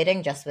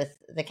overstimulating just with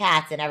the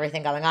cats and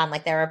everything going on.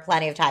 Like there are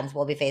plenty of times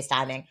we'll be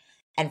FaceTiming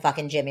and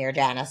fucking Jimmy or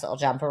Janice will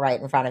jump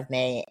right in front of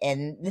me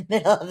in the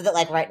middle of the,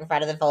 like right in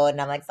front of the phone.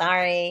 And I'm like,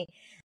 sorry.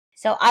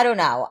 So I don't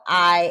know.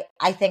 I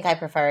think I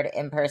preferred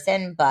in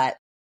person, but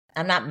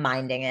I'm not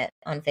minding it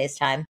on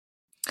FaceTime.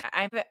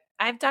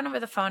 I've done over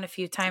the phone a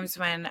few times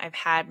when I've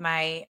had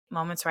my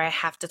moments where I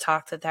have to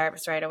talk to the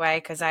therapist right away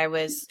because I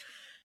was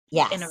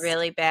in a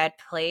really bad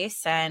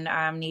place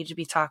and need to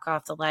be talked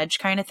off the ledge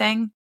kind of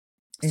thing.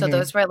 So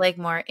those were like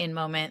more in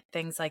moment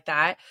things like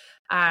that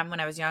when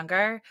I was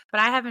younger, but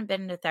I haven't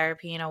been into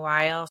therapy in a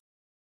while.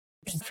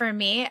 For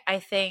me, I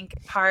think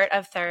part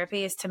of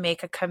therapy is to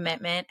make a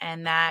commitment,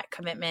 and that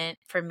commitment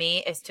for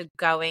me is to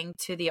going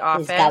to the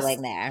office.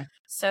 Going there.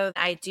 So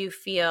I do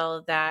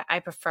feel that I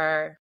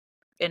prefer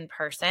in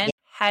person. Yeah.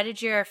 How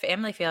did your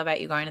family feel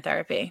about you going to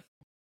therapy?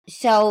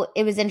 So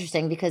it was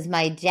interesting because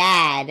my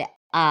dad,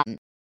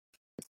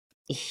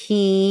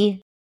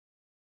 he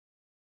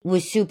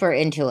was super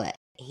into it.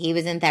 He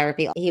was in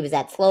therapy. He was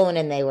at Sloan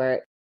and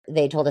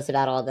they told us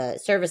about all the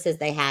services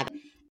they have.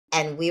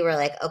 And we were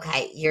like,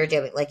 okay,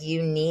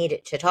 you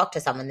need to talk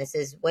to someone. This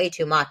is way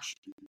too much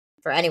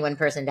for any one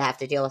person to have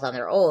to deal with on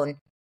their own.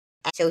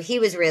 And so he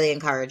was really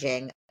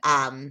encouraging.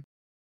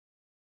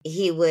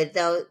 He would,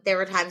 though, there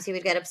were times he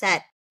would get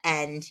upset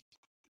and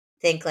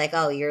think like,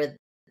 oh, you're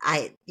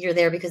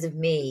there because of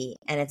me.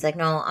 And it's like,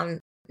 no, I'm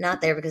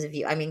not there because of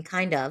you. I mean,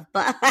 kind of,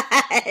 but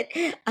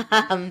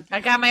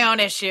I got my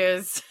own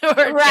issues.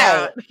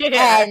 Right.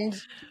 Yeah. And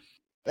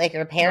like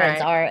your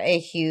parents are a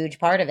huge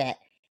part of it.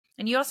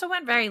 And you also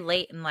went very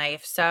late in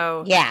life.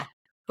 So yeah.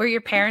 Were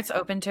your parents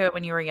open to it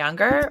when you were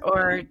younger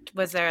or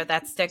was there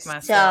that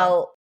stigma?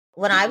 So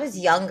when I was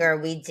younger,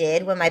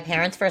 when my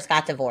parents first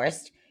got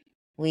divorced,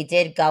 we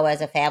did go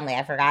as a family.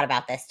 I forgot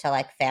about this, to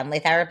like family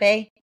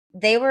therapy.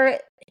 They were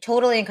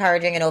totally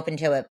encouraging and open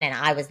to it. And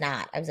I was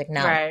not. I was like,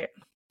 no,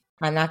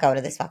 I'm not going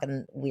to this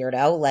fucking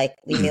weirdo. Like,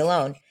 leave me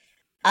alone.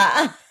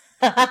 I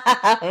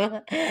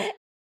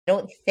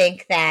don't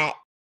think that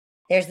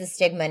there's the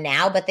stigma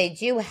now, but they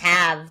do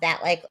have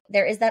that, like,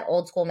 there is that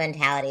old school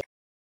mentality.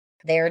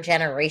 Their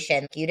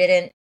generation, you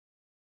didn't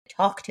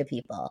talk to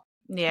people.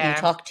 You Yeah.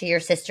 talk to your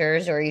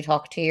sisters or you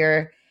talk to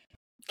your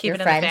Keep it in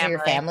the friends or your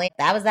family. family.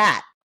 That was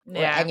that.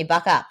 Yeah. And you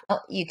buck up.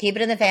 You keep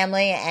it in the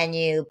family and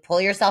you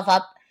pull yourself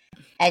up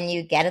and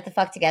you get it the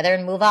fuck together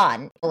and move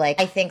on.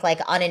 Like, I think,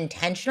 like,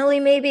 unintentionally,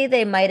 maybe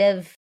they might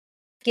have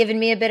given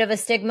me a bit of a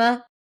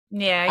stigma.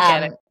 Yeah, I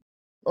get it.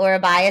 Or a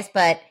bias,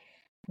 but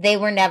they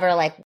were never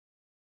like,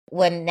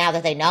 now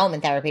that they know I'm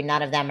in therapy,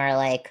 none of them are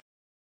like,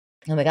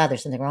 oh my God,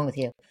 there's something wrong with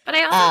you. But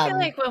I also feel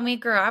like when we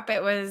grew up,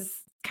 it was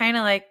kind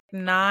of like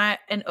not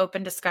an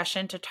open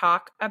discussion to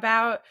talk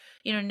about.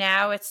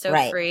 Now it's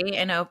so free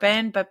and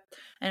open, and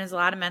there's a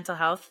lot of mental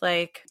health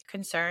like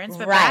concerns.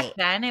 But back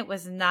then it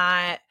was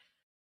not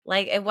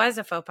like, it was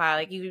a faux pas.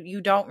 Like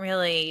you don't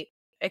really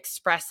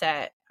express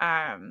it.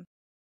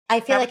 I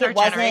feel like it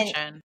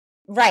wasn't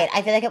right.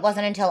 I feel like it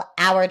wasn't until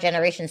our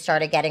generation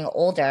started getting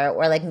older,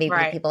 or like maybe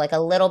people like a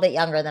little bit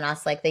younger than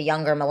us, like the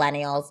younger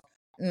millennials,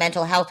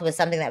 mental health was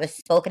something that was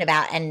spoken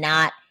about and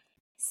not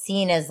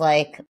seen as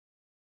like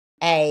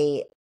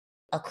a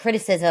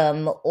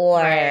criticism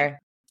or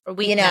a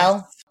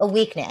weakness. A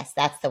weakness.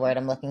 That's the word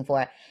I'm looking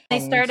for. They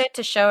started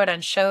to show it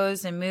on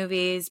shows and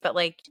movies, but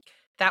like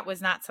that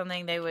was not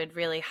something they would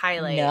really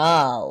highlight.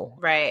 No.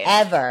 Right.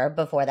 Ever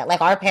before that.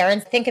 Like, our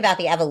parents, think about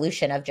the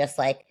evolution of just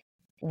like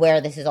where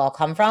this has all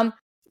come from.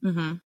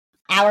 Mm-hmm.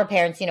 Our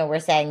parents, we're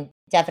saying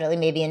definitely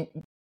maybe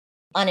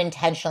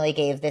unintentionally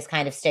gave this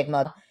kind of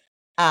stigma.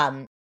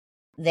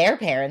 Their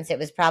parents, it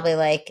was probably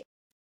like,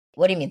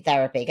 what do you mean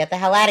therapy? Get the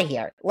hell out of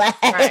here. Like,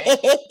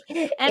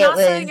 and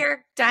also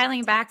you're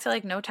dialing back to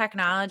like no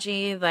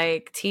technology,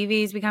 like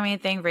TV's becoming a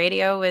thing.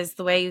 Radio was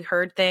the way you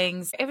heard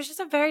things. It was just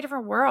a very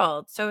different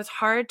world. So it's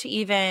hard to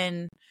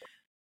even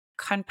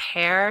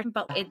compare,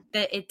 but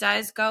it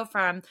does go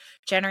from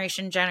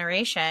generation to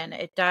generation.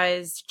 It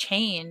does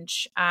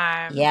change.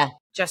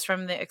 Just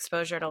from the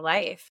exposure to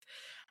life.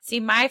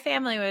 See, my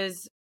family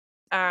was,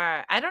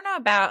 I don't know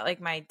about like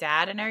my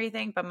dad and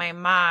everything, but my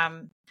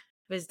mom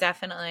was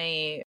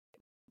definitely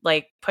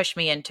like pushed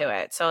me into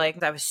it. So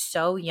like I was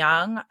so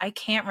young, I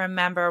can't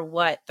remember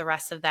what the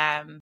rest of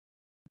them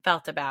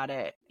felt about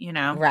it,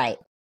 Right.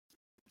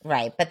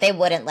 But they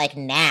wouldn't like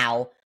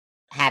now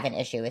have an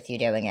issue with you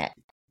doing it.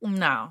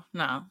 No.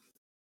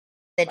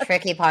 The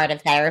tricky part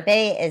of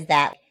therapy is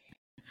that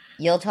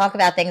you'll talk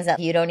about things that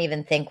you don't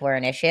even think were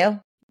an issue.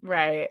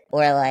 Right.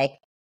 Or like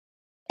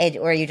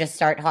or you just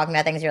start talking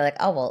about things you're like,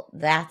 oh, well,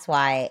 that's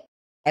why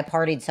I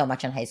partied so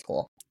much in high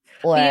school.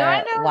 Or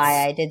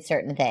why I did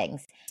certain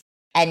things.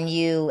 And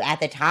you, at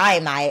the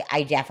time,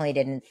 I definitely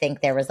didn't think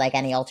there was like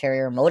any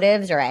ulterior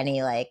motives or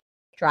any like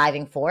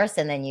driving force.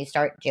 And then you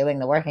start doing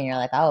the work and you're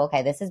like, oh,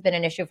 okay, this has been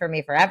an issue for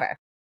me forever.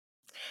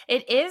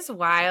 It is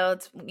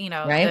wild,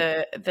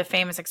 right? The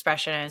famous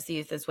expression is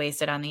youth is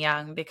wasted on the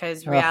young,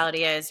 because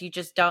reality is you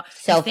just don't.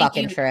 So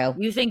fucking true.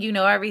 You think you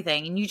know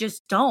everything and you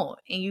just don't,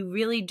 and you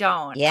really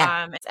don't.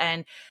 Yeah.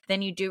 And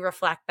then you do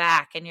reflect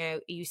back and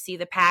you see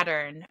the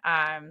pattern,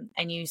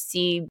 and you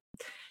see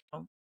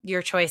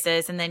your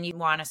choices, and then you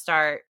want to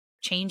start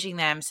changing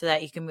them so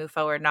that you can move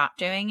forward not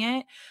doing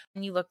it.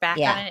 And you look back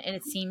on it and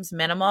it seems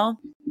minimal,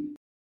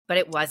 but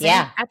it wasn't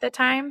at the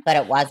time. But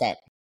it wasn't.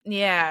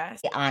 Yeah.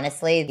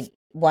 Honestly,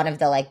 one of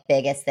the like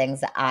biggest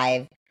things that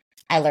I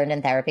learned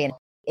in therapy, and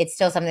it's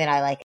still something that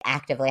I like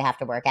actively have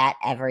to work at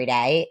every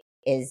day,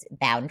 is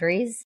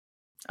boundaries.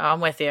 Oh, I'm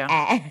with you.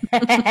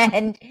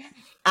 And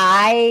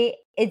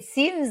it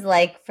seems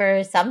like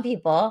for some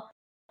people,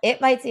 it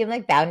might seem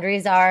like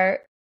boundaries are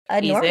a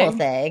normal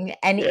thing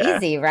and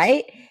easy,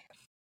 right?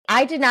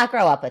 I did not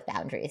grow up with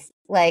boundaries.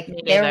 Like,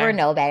 there were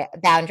no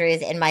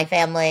boundaries in my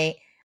family,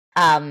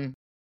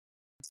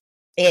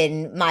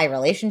 in my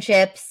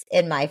relationships,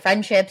 in my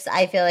friendships.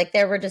 I feel like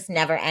there were just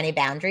never any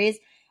boundaries.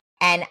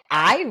 And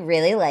I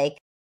really like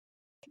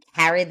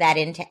carried that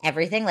into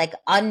everything, like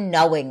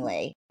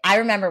unknowingly. I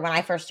remember when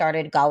I first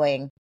started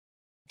going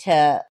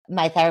to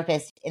my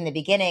therapist in the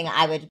beginning,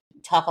 I would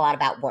talk a lot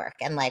about work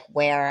and like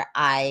where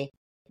I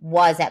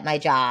was at my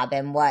job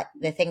and what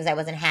the things I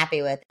wasn't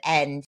happy with.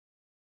 And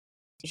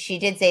she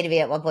did say to me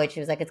at one point, she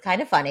was like, it's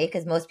kind of funny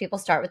because most people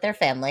start with their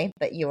family,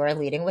 but you are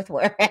leading with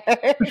work.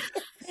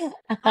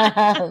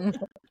 Well,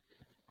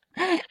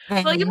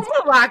 you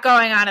had a lot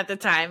going on at the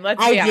time.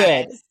 Let's be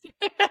honest.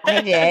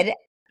 I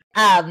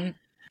did.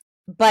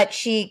 But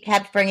she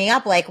kept bringing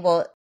up like,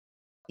 well,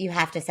 you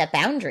have to set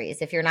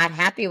boundaries. If you're not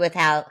happy with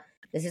how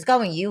this is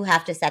going, you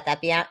have to set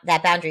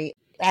that boundary.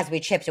 As we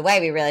chipped away,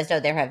 we realized, oh,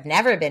 there have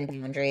never been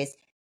boundaries.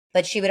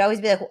 But she would always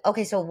be like,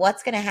 okay, so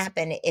what's going to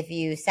happen if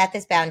you set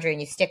this boundary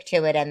and you stick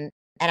to it? And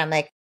I'm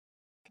like,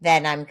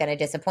 then I'm going to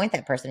disappoint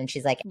that person. And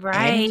she's like,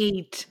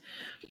 right.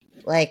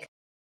 Like,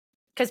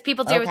 because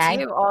people do it to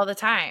you all the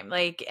time.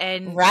 Like,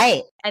 and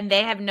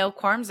they have no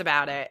qualms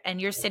about it.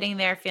 And you're sitting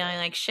there feeling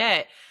like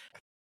shit.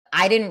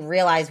 I didn't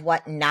realize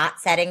what not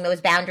setting those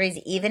boundaries,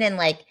 even in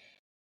like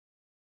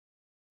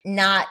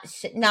not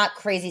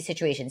crazy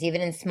situations,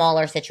 even in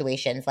smaller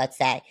situations, let's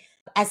say,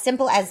 as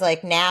simple as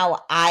like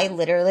now I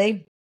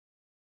literally,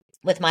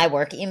 with my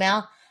work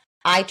email,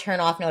 I turn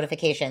off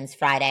notifications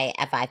Friday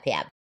at 5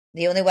 p.m.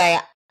 The only way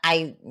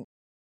I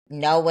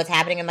know what's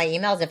happening in my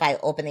emails if I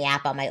open the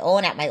app on my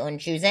own at my own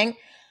choosing.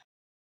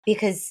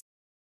 Because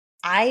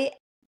I'm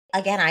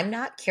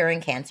not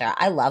curing cancer.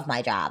 I love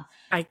my job.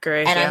 I agree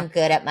with and you. I'm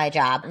good at my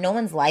job. No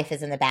one's life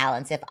is in the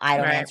balance if I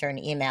don't Right. answer an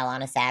email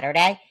on a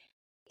Saturday.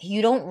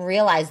 You don't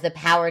realize the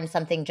power in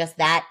something just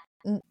that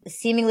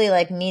seemingly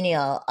like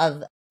menial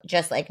of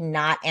just like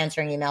not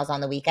answering emails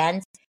on the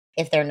weekends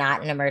if they're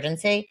not an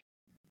emergency.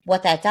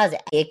 What that does,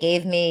 it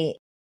gave me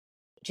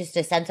just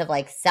a sense of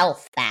like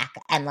self back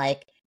and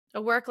like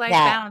A work-life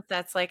that. balance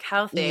that's like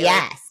healthy.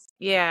 Yes.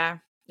 Yeah.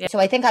 So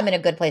I think I'm in a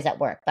good place at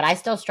work, but I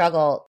still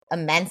struggle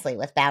immensely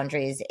with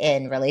boundaries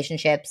in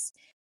relationships,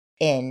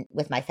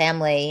 with my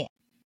family.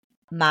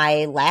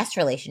 My last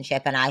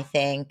relationship, and I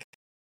think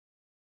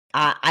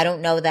I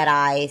don't know that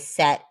I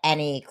set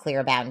any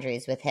clear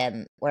boundaries with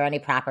him or any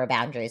proper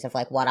boundaries of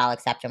like what I'll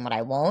accept and what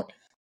I won't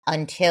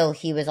until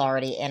he was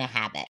already in a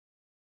habit.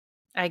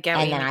 I get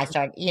what And you then mean. I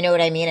started, you know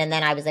what I mean? And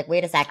then I was like,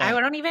 wait a second. I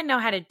don't even know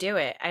how to do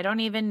it. I don't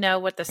even know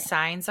what the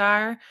signs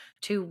are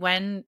to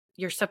when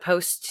you're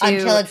supposed to.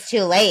 Until it's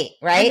too late,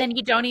 right? And then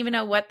you don't even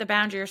know what the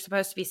boundary you're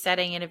supposed to be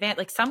setting in advance.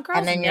 Like some girls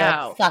and then you're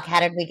know. like, fuck, how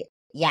did we get?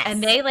 Yes.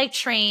 And they like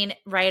train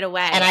right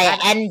away. And I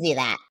envy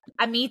that.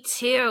 Me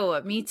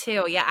too.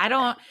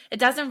 Yeah, it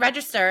doesn't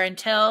register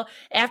until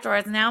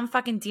afterwards. Now I'm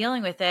fucking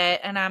dealing with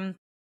it. And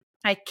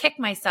I kick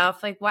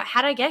myself like,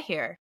 how did I get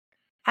here?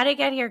 How did I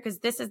get here? Because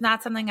this is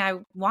not something I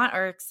want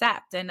or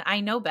accept. And I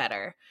know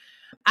better.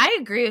 I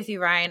agree with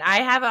you, Ryan. I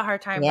have a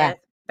hard time with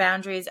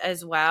boundaries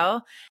as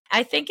well.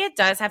 I think it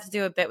does have to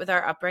do a bit with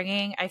our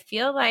upbringing. I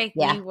feel like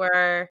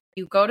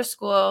you go to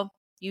school,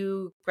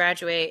 you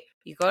graduate,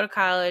 you go to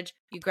college,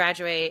 you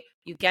graduate,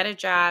 you get a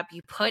job,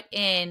 you put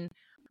in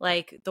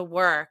like the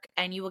work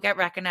and you will get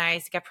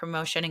recognized, get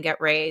promotion and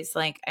get raised,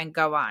 like, and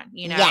go on,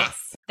 you know?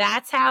 Yes.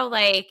 That's how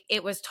like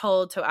it was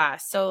told to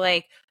us. So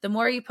like the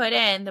more you put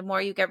in, the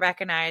more you get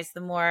recognized,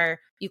 the more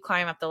you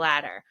climb up the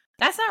ladder.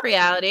 That's not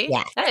reality.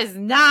 Yes. That is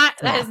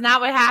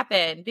not what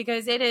happened,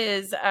 because it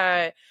is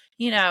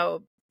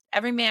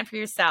every man for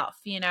yourself,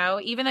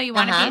 even though you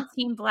want to be a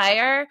team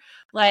player,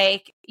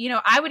 like,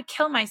 I would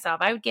kill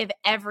myself. I would give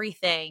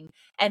everything.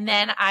 And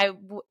then I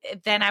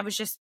was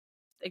just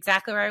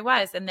exactly where I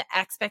was. And the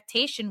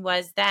expectation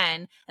was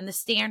then, and the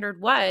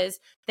standard was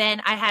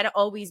then I had to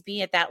always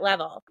be at that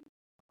level.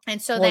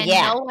 And so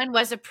no one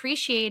was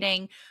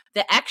appreciating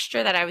the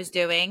extra that I was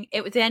doing.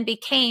 It then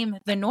became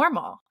the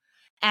normal.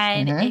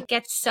 And it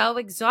gets so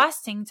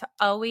exhausting to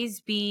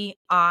always be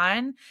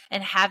on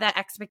and have that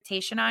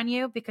expectation on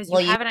you because you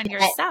have it on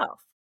yourself.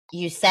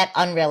 You set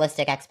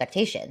unrealistic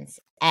expectations.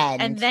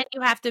 And then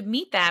you have to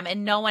meet them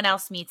and no one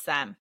else meets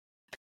them.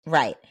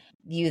 Right.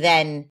 You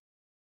then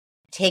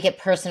take it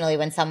personally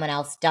when someone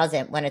else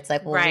doesn't, when it's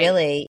like, well,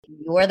 really,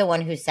 you're the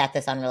one who set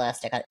this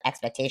unrealistic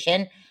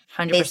expectation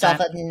 100%. Based off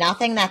of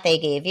nothing that they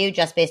gave you,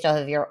 just based off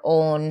of your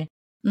own,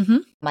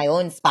 my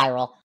own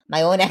spiral,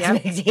 my own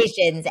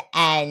expectations.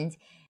 And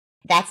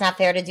that's not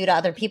fair to do to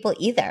other people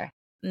either.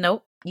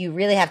 Nope. You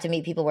really have to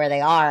meet people where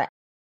they are.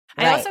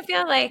 I also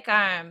feel like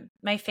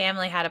my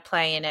family had a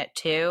play in it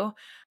too.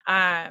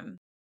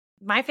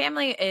 My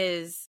family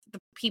is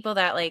the people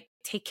that like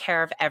take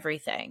care of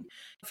everything.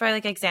 For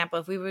like example,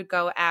 if we would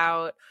go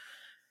out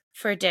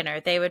for dinner,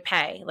 they would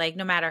pay, like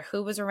no matter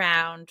who was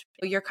around.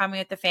 You're coming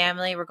with the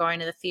family, we're going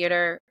to the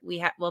theater,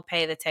 we'll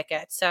pay the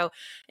ticket. So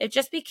it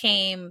just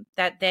became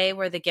that they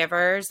were the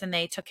givers and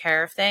they took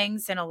care of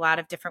things in a lot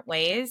of different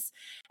ways.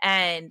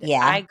 And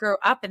I grew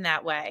up in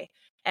that way.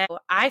 And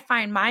I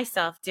find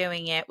myself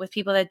doing it with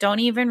people that don't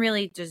even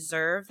really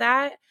deserve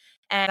that.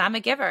 And I'm a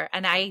giver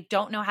and I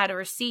don't know how to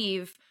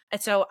receive.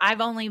 And so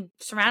I've only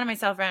surrounded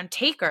myself around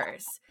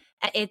takers.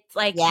 It's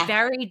like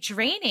very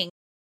draining.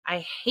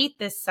 I hate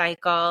this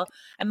cycle.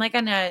 I'm like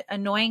on an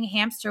annoying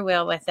hamster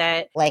wheel with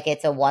it. Like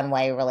it's a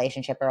one-way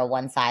relationship or a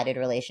one-sided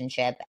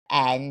relationship.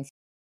 And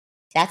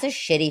that's a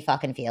shitty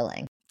fucking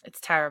feeling. It's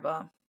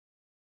terrible.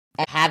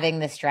 And having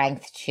the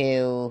strength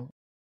to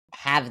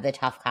have the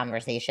tough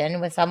conversation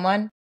with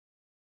someone.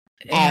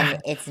 And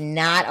it's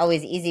not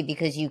always easy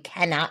because you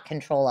cannot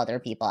control other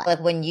people.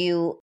 Like when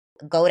you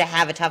go to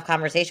have a tough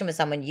conversation with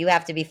someone, you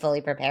have to be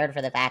fully prepared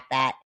for the fact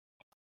that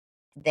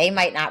they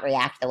might not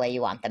react the way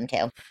you want them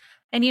to.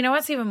 And you know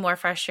what's even more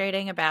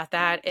frustrating about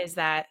that is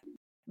that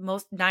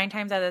 9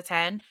 times out of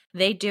 10,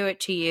 they do it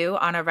to you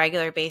on a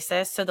regular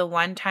basis. So the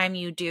one time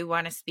you do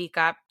want to speak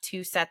up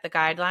to set the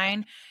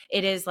guideline,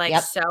 it is like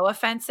so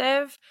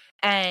offensive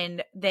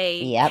and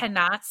they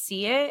cannot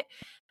see it.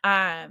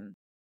 And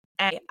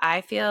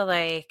I feel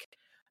like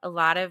a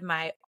lot of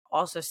my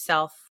also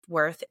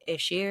self-worth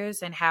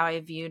issues and how I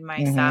viewed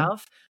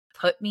myself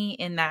put me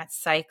in that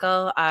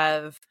cycle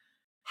of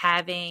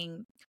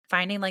finding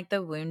like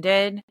the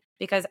wounded,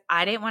 because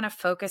I didn't want to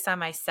focus on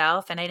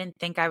myself and I didn't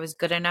think I was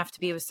good enough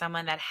to be with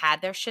someone that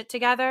had their shit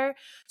together.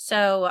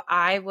 So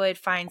I would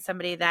find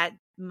somebody that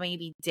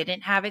maybe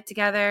didn't have it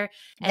together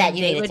and that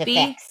you needed to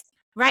fix.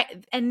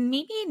 Right. And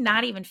maybe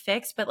not even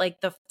fix, but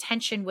like the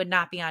tension would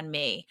not be on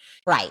me.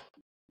 Right.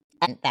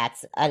 And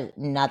that's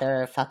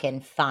another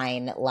fucking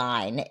fine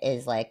line,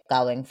 is like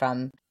going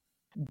from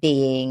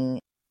being,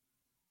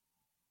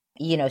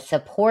 you know,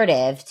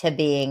 supportive to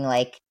being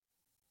like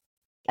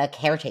a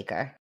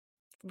caretaker.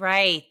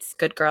 Right.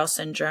 Good girl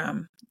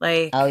syndrome.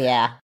 Like, Oh,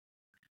 yeah.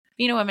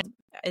 being a woman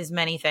is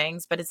many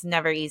things, but it's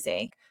never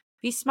easy.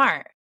 Be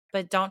smart,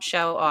 but don't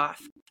show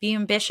off. Be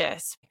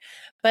ambitious,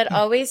 but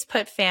always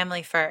put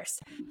family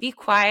first. Be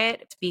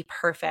quiet, be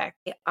perfect.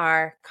 They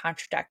are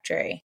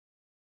contradictory.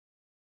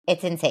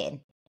 It's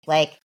insane.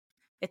 Like,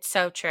 It's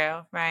so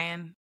true,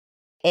 Ryan.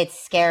 it's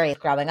scary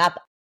growing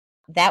up.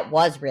 That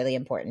was really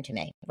important to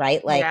me,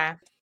 right? Like Yeah.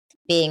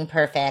 being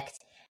perfect,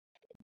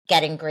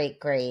 getting great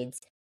grades,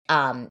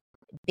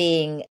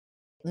 being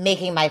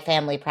making my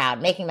family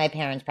proud, making my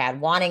parents proud,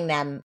 wanting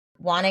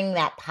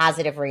that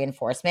positive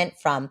reinforcement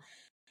from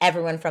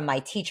everyone, from my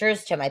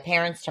teachers to my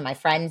parents to my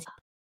friends.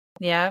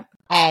 Yeah.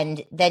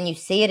 And then you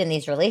see it in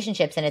these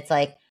relationships, and it's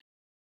like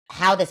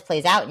how this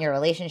plays out in your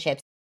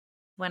relationships.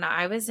 When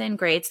I was in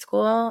grade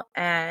school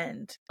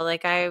and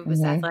like I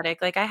was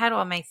athletic, like I had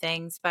all my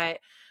things, but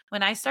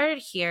when I started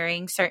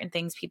hearing certain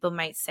things people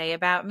might say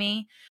about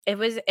me,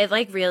 it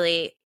like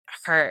really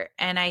hurt.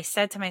 And I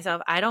said to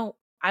myself,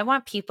 I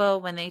want people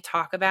when they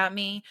talk about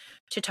me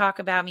to talk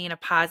about me in a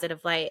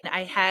positive light. And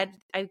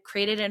I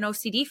created an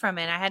OCD from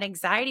it. I had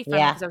anxiety from it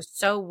Yeah. because I was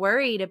so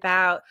worried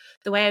about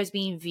the way I was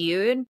being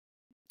viewed,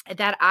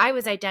 that I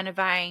was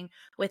identifying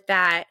with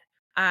that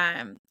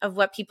of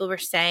what people were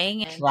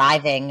saying and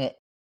Driving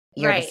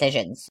your right.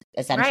 decisions,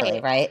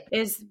 essentially, right?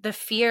 Is the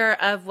fear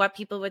of what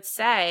people would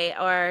say,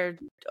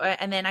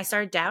 and then I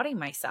started doubting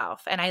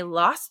myself and I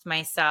lost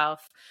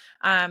myself,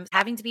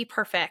 having to be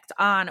perfect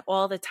on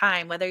all the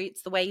time, whether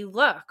it's the way you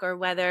look or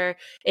whether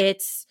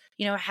it's,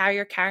 you know, how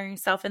you're carrying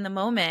yourself in the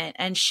moment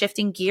and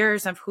shifting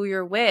gears of who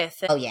you're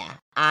with. Oh, yeah.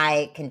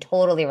 I can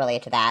totally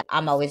relate to that.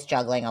 I'm always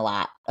juggling a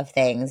lot of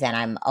things,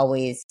 and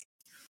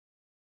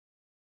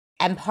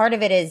and part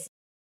of it is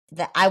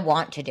that I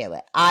want to do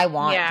it. I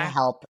want to Yeah.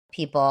 help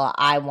people.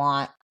 I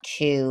want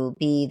to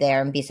be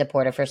there and be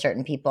supportive for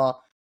certain people.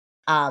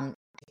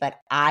 But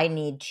I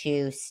need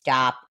to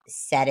stop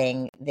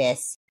setting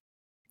this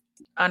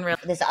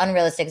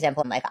unrealistic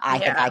example. Like, I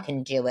think I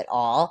can do it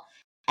all.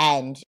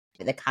 And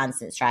the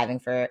constant striving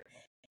for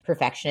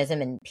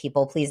perfectionism and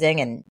people pleasing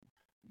and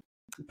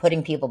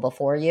putting people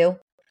before you.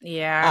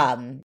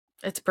 Yeah.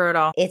 It's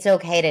brutal. It's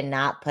okay to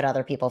not put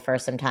other people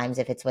first sometimes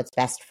if it's what's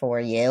best for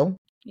you.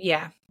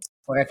 Yeah.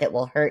 Or if it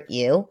will hurt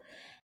you.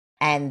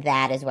 And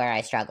that is where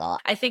I struggle.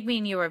 I think me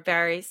and you were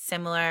very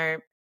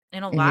similar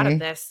in a lot of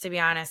this, to be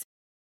honest.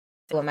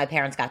 When my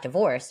parents got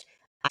divorced,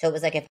 so it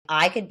was like, if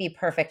I could be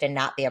perfect and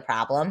not be a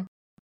problem,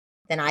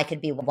 then I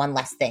could be one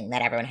less thing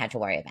that everyone had to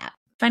worry about.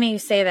 Funny you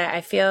say that.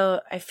 I feel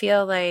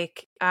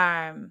like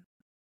I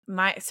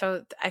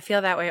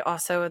feel that way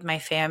also with my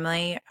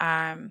family.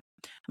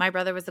 My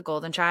brother was the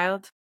golden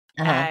child,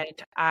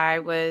 and I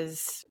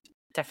was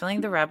definitely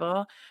the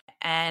rebel.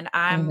 And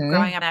I'm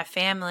growing up in that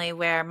family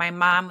where my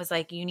mom was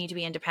like, you need to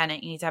be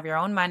independent. You need to have your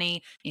own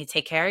money. You need to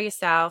take care of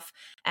yourself.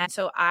 And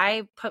so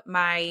I put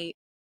my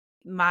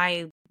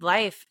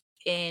life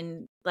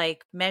in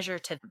like measure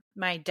to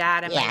my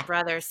dad and my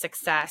brother's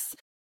success.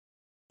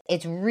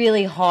 It's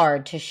really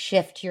hard to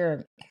shift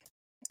your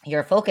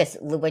focus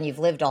when you've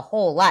lived a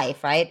whole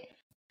life, right?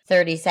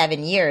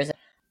 37 years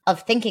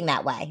of thinking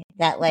that way,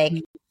 that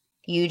like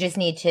you just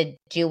need to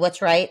do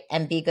what's right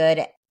and be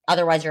good.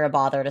 Otherwise you're a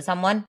bother to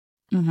someone.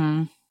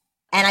 And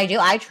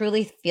I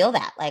truly feel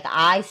that. Like,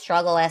 I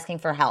struggle asking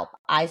for help.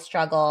 I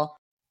struggle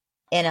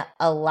in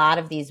a lot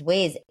of these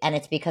ways. And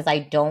it's because I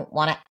don't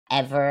want to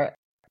ever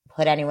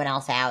put anyone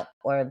else out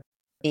or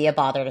be a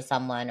bother to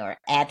someone or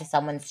add to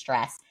someone's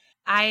stress.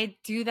 I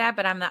do that,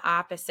 but I'm the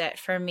opposite.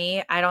 For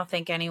me, I don't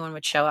think anyone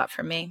would show up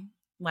for me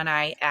when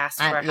I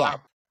ask for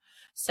help.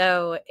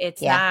 So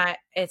it's not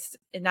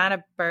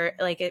a burden.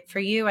 Like, for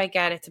you, I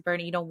get it's a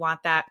burden. You don't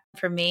want that.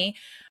 For me,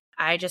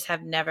 I just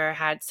have never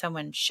had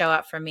someone show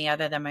up for me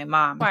other than my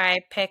mom. Where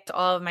I picked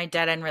all of my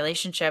dead end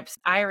relationships,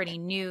 I already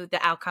knew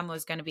the outcome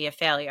was going to be a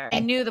failure. I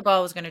knew the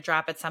ball was going to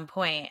drop at some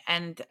point.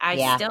 And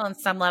I still, on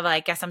some level,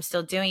 I guess I'm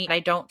still doing it. I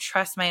don't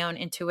trust my own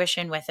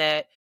intuition with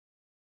it.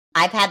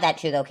 I've had that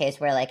too, though, case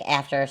where like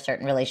after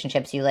certain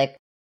relationships,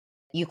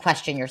 you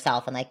question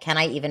yourself and like, can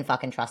I even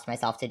fucking trust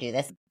myself to do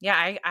this?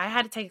 Yeah, I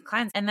had to take a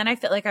cleanse. And then I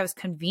felt like I was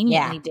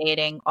conveniently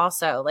dating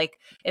also. Like,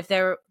 if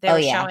they were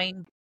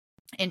showing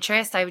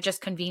interest, I would just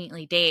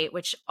conveniently date,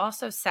 which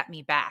also set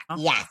me back.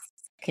 Yes.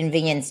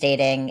 Convenience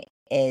dating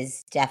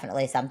is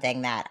definitely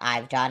something that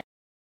I've done.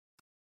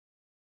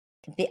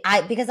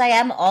 Because I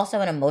am also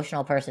an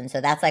emotional person.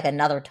 So that's like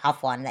another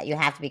tough one that you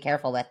have to be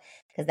careful with,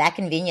 because that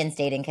convenience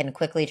dating can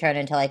quickly turn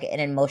into like an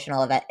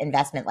emotional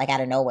investment, like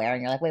out of nowhere.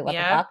 And you're like, wait, what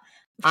the fuck?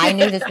 I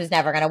knew this was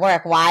never going to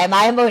work. Why am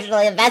I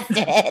emotionally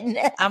invested?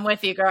 I'm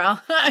with you,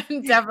 girl.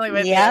 I'm definitely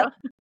with you.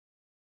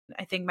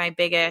 I think my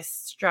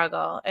biggest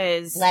struggle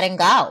is letting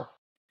go.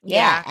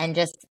 Yeah. And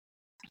just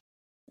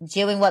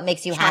doing what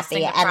makes you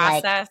happy and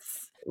process. Like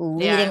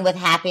leading with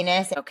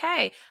happiness.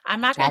 Okay.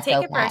 I'm not going to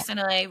take it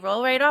personally.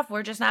 Roll right off.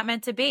 We're just not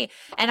meant to be.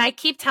 And I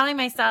keep telling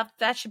myself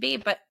that should be,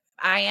 but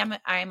I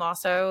am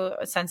also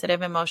a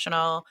sensitive,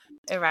 emotional,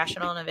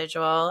 irrational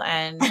individual,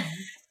 and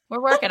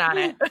we're working on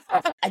it.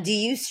 Do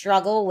you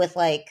struggle with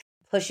like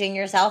pushing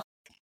yourself?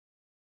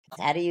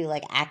 How do you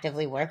like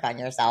actively work on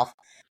yourself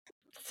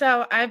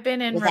So I've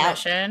been in without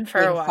remission for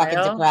a being fucking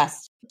while.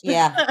 depressed?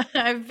 Yeah.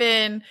 I've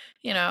been,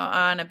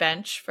 on a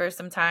bench for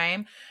some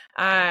time.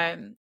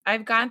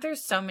 I've gone through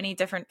so many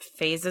different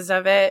phases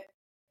of it,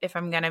 if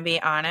I'm going to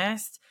be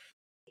honest.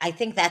 I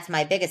think that's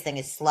my biggest thing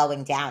is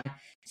slowing down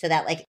so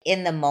that like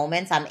in the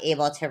moments I'm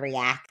able to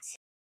react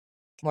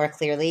more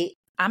clearly.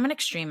 I'm an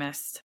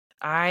extremist.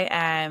 I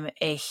am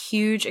a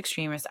huge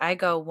extremist. I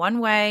go one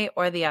way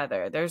or the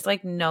other. There's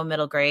like no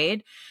middle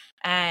grade.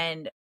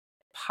 And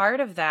part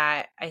of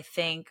that, I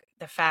think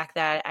the fact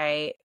that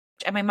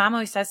and my mom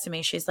always says to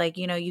me, she's like,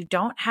 you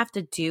don't have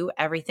to do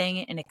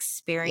everything and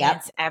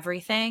experience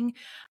everything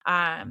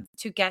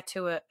to get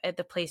to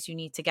the place you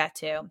need to get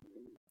to.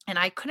 And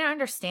I couldn't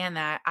understand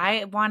that.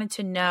 I wanted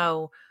to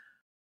know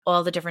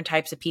all the different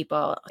types of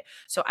people.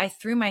 So I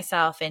threw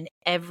myself in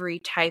every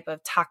type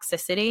of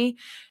toxicity.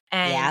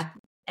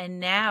 And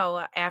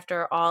now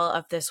after all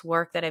of this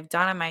work that I've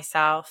done on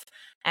myself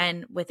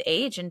and with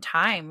age and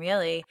time,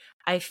 really,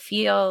 I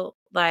feel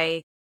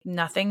like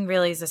nothing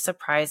really is a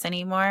surprise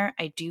anymore.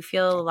 I do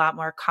feel a lot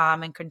more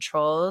calm and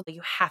controlled.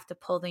 You have to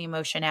pull the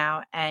emotion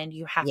out and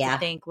you have to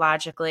think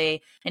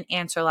logically and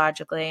answer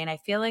logically. And I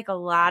feel like a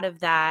lot of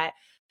that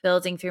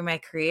building through my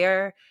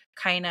career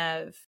kind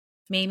of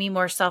made me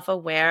more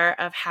self-aware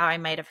of how I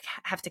might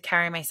have to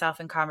carry myself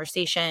in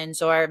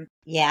conversations or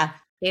be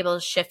able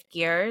to shift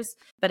gears.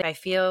 But I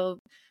feel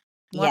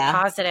more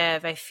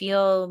positive. I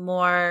feel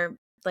more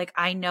like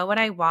I know what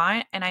I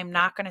want and I'm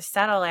not going to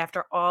settle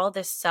after all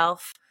this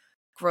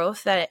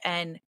self-growth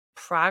and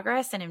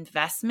progress and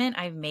investment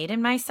I've made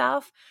in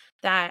myself,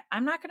 that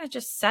I'm not going to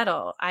just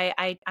settle.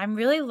 I'm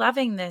really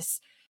loving this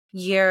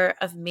year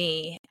of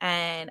me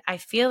and I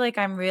feel like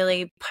I'm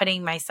really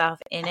putting myself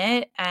in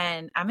it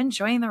and I'm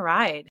enjoying the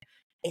ride.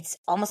 It's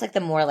almost like the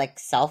more like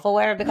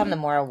self-aware I've become, the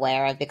more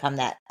aware I've become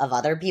that of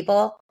other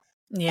people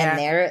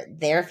and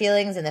their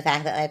feelings and the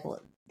fact that like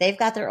they've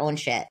got their own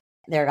shit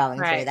they're going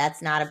through.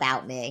 That's not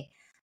about me.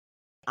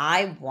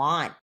 I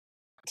want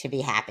to be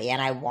happy and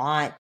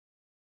I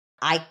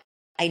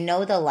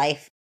know the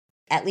life,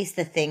 at least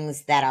the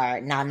things that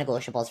are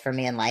non-negotiables for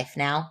me in life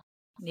now.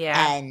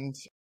 Yeah. And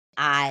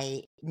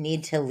I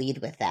need to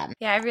lead with them.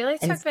 Yeah, I really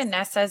took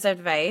Vanessa's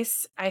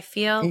advice. I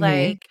feel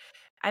like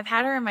I've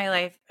had her in my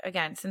life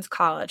again since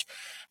college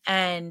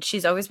and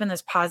she's always been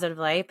this positive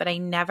light, but I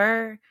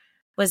never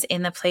was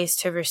in the place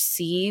to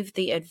receive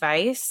the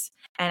advice.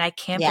 And I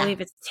can't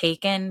believe it's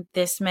taken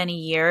this many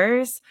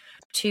years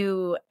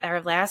to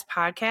our last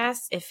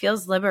podcast. It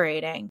feels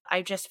liberating.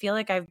 I just feel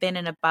like I've been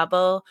in a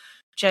bubble,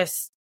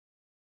 just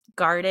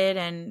guarded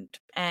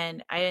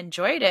and I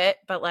enjoyed it,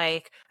 but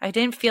like I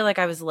didn't feel like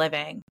I was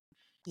living.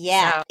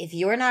 Yeah. So, if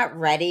you're not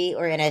ready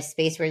or in a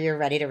space where you're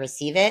ready to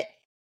receive it,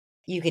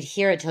 you could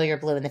hear it till you're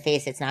blue in the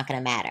face. It's not going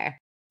to matter.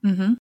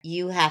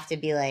 You have to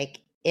be like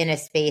in a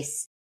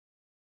space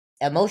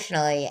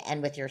emotionally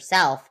and with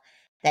yourself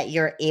that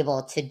you're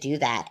able to do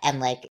that and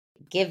like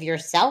give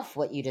yourself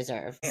what you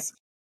deserve.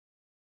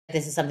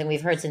 This is something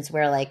we've heard since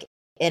we're like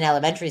in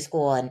elementary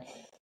school. And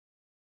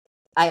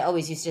I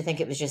always used to think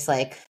it was just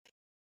like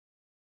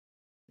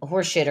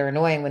horseshit or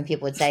annoying when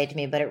people would say it to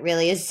me, but it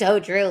really is so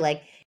true.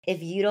 Like,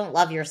 if you don't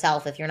love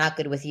yourself, if you're not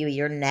good with you,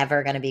 you're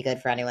never going to be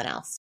good for anyone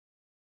else.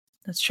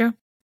 That's true.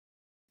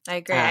 I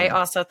agree. I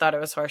also thought it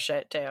was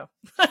horseshit too.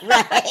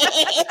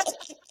 Right.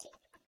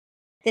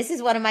 This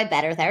is one of my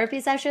better therapy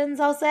sessions,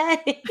 I'll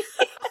say.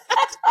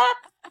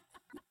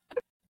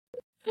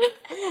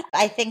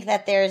 I think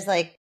that there's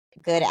like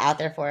good out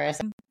there for us.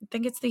 I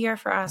think it's the year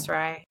for us,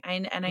 right? I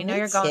know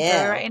you're going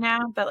through it right now,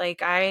 but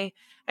like I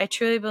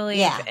truly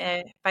believe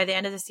by the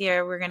end of this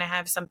year, we're going to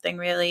have something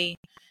really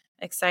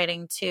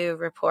exciting to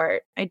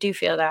report. I do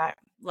feel that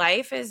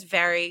life is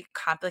very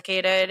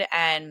complicated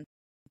and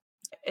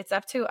it's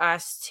up to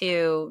us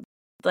to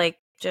like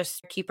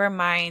just keep our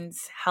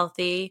minds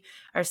healthy,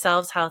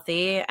 ourselves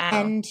healthy.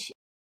 And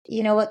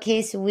you know what,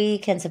 Case? We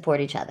can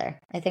support each other.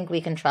 I think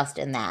we can trust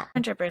in that.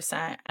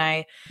 100%.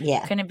 I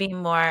couldn't be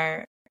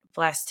more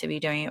blessed to be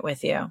doing it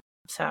with you.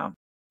 So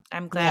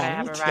I'm glad I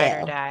have a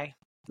ride or die.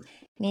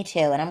 Me too.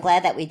 And I'm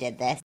glad that we did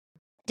this.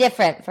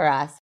 Different for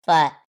us,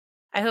 but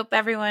I hope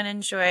everyone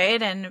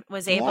enjoyed and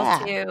was able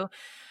to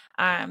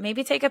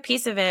maybe take a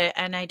piece of it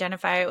and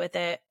identify it with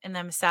it in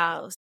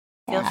themselves.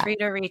 Feel free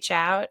to reach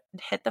out,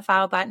 hit the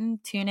follow button,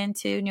 tune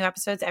into new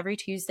episodes every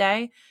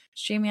Tuesday,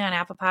 streaming on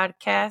Apple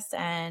Podcasts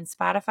and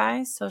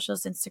Spotify,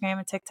 socials, Instagram,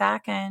 and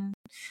TikTok. And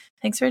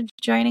thanks for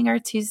joining our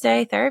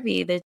Tuesday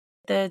therapy,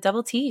 the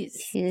double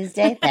T's.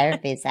 Tuesday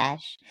therapy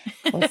sesh.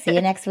 We'll see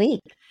you next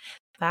week.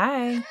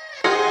 Bye.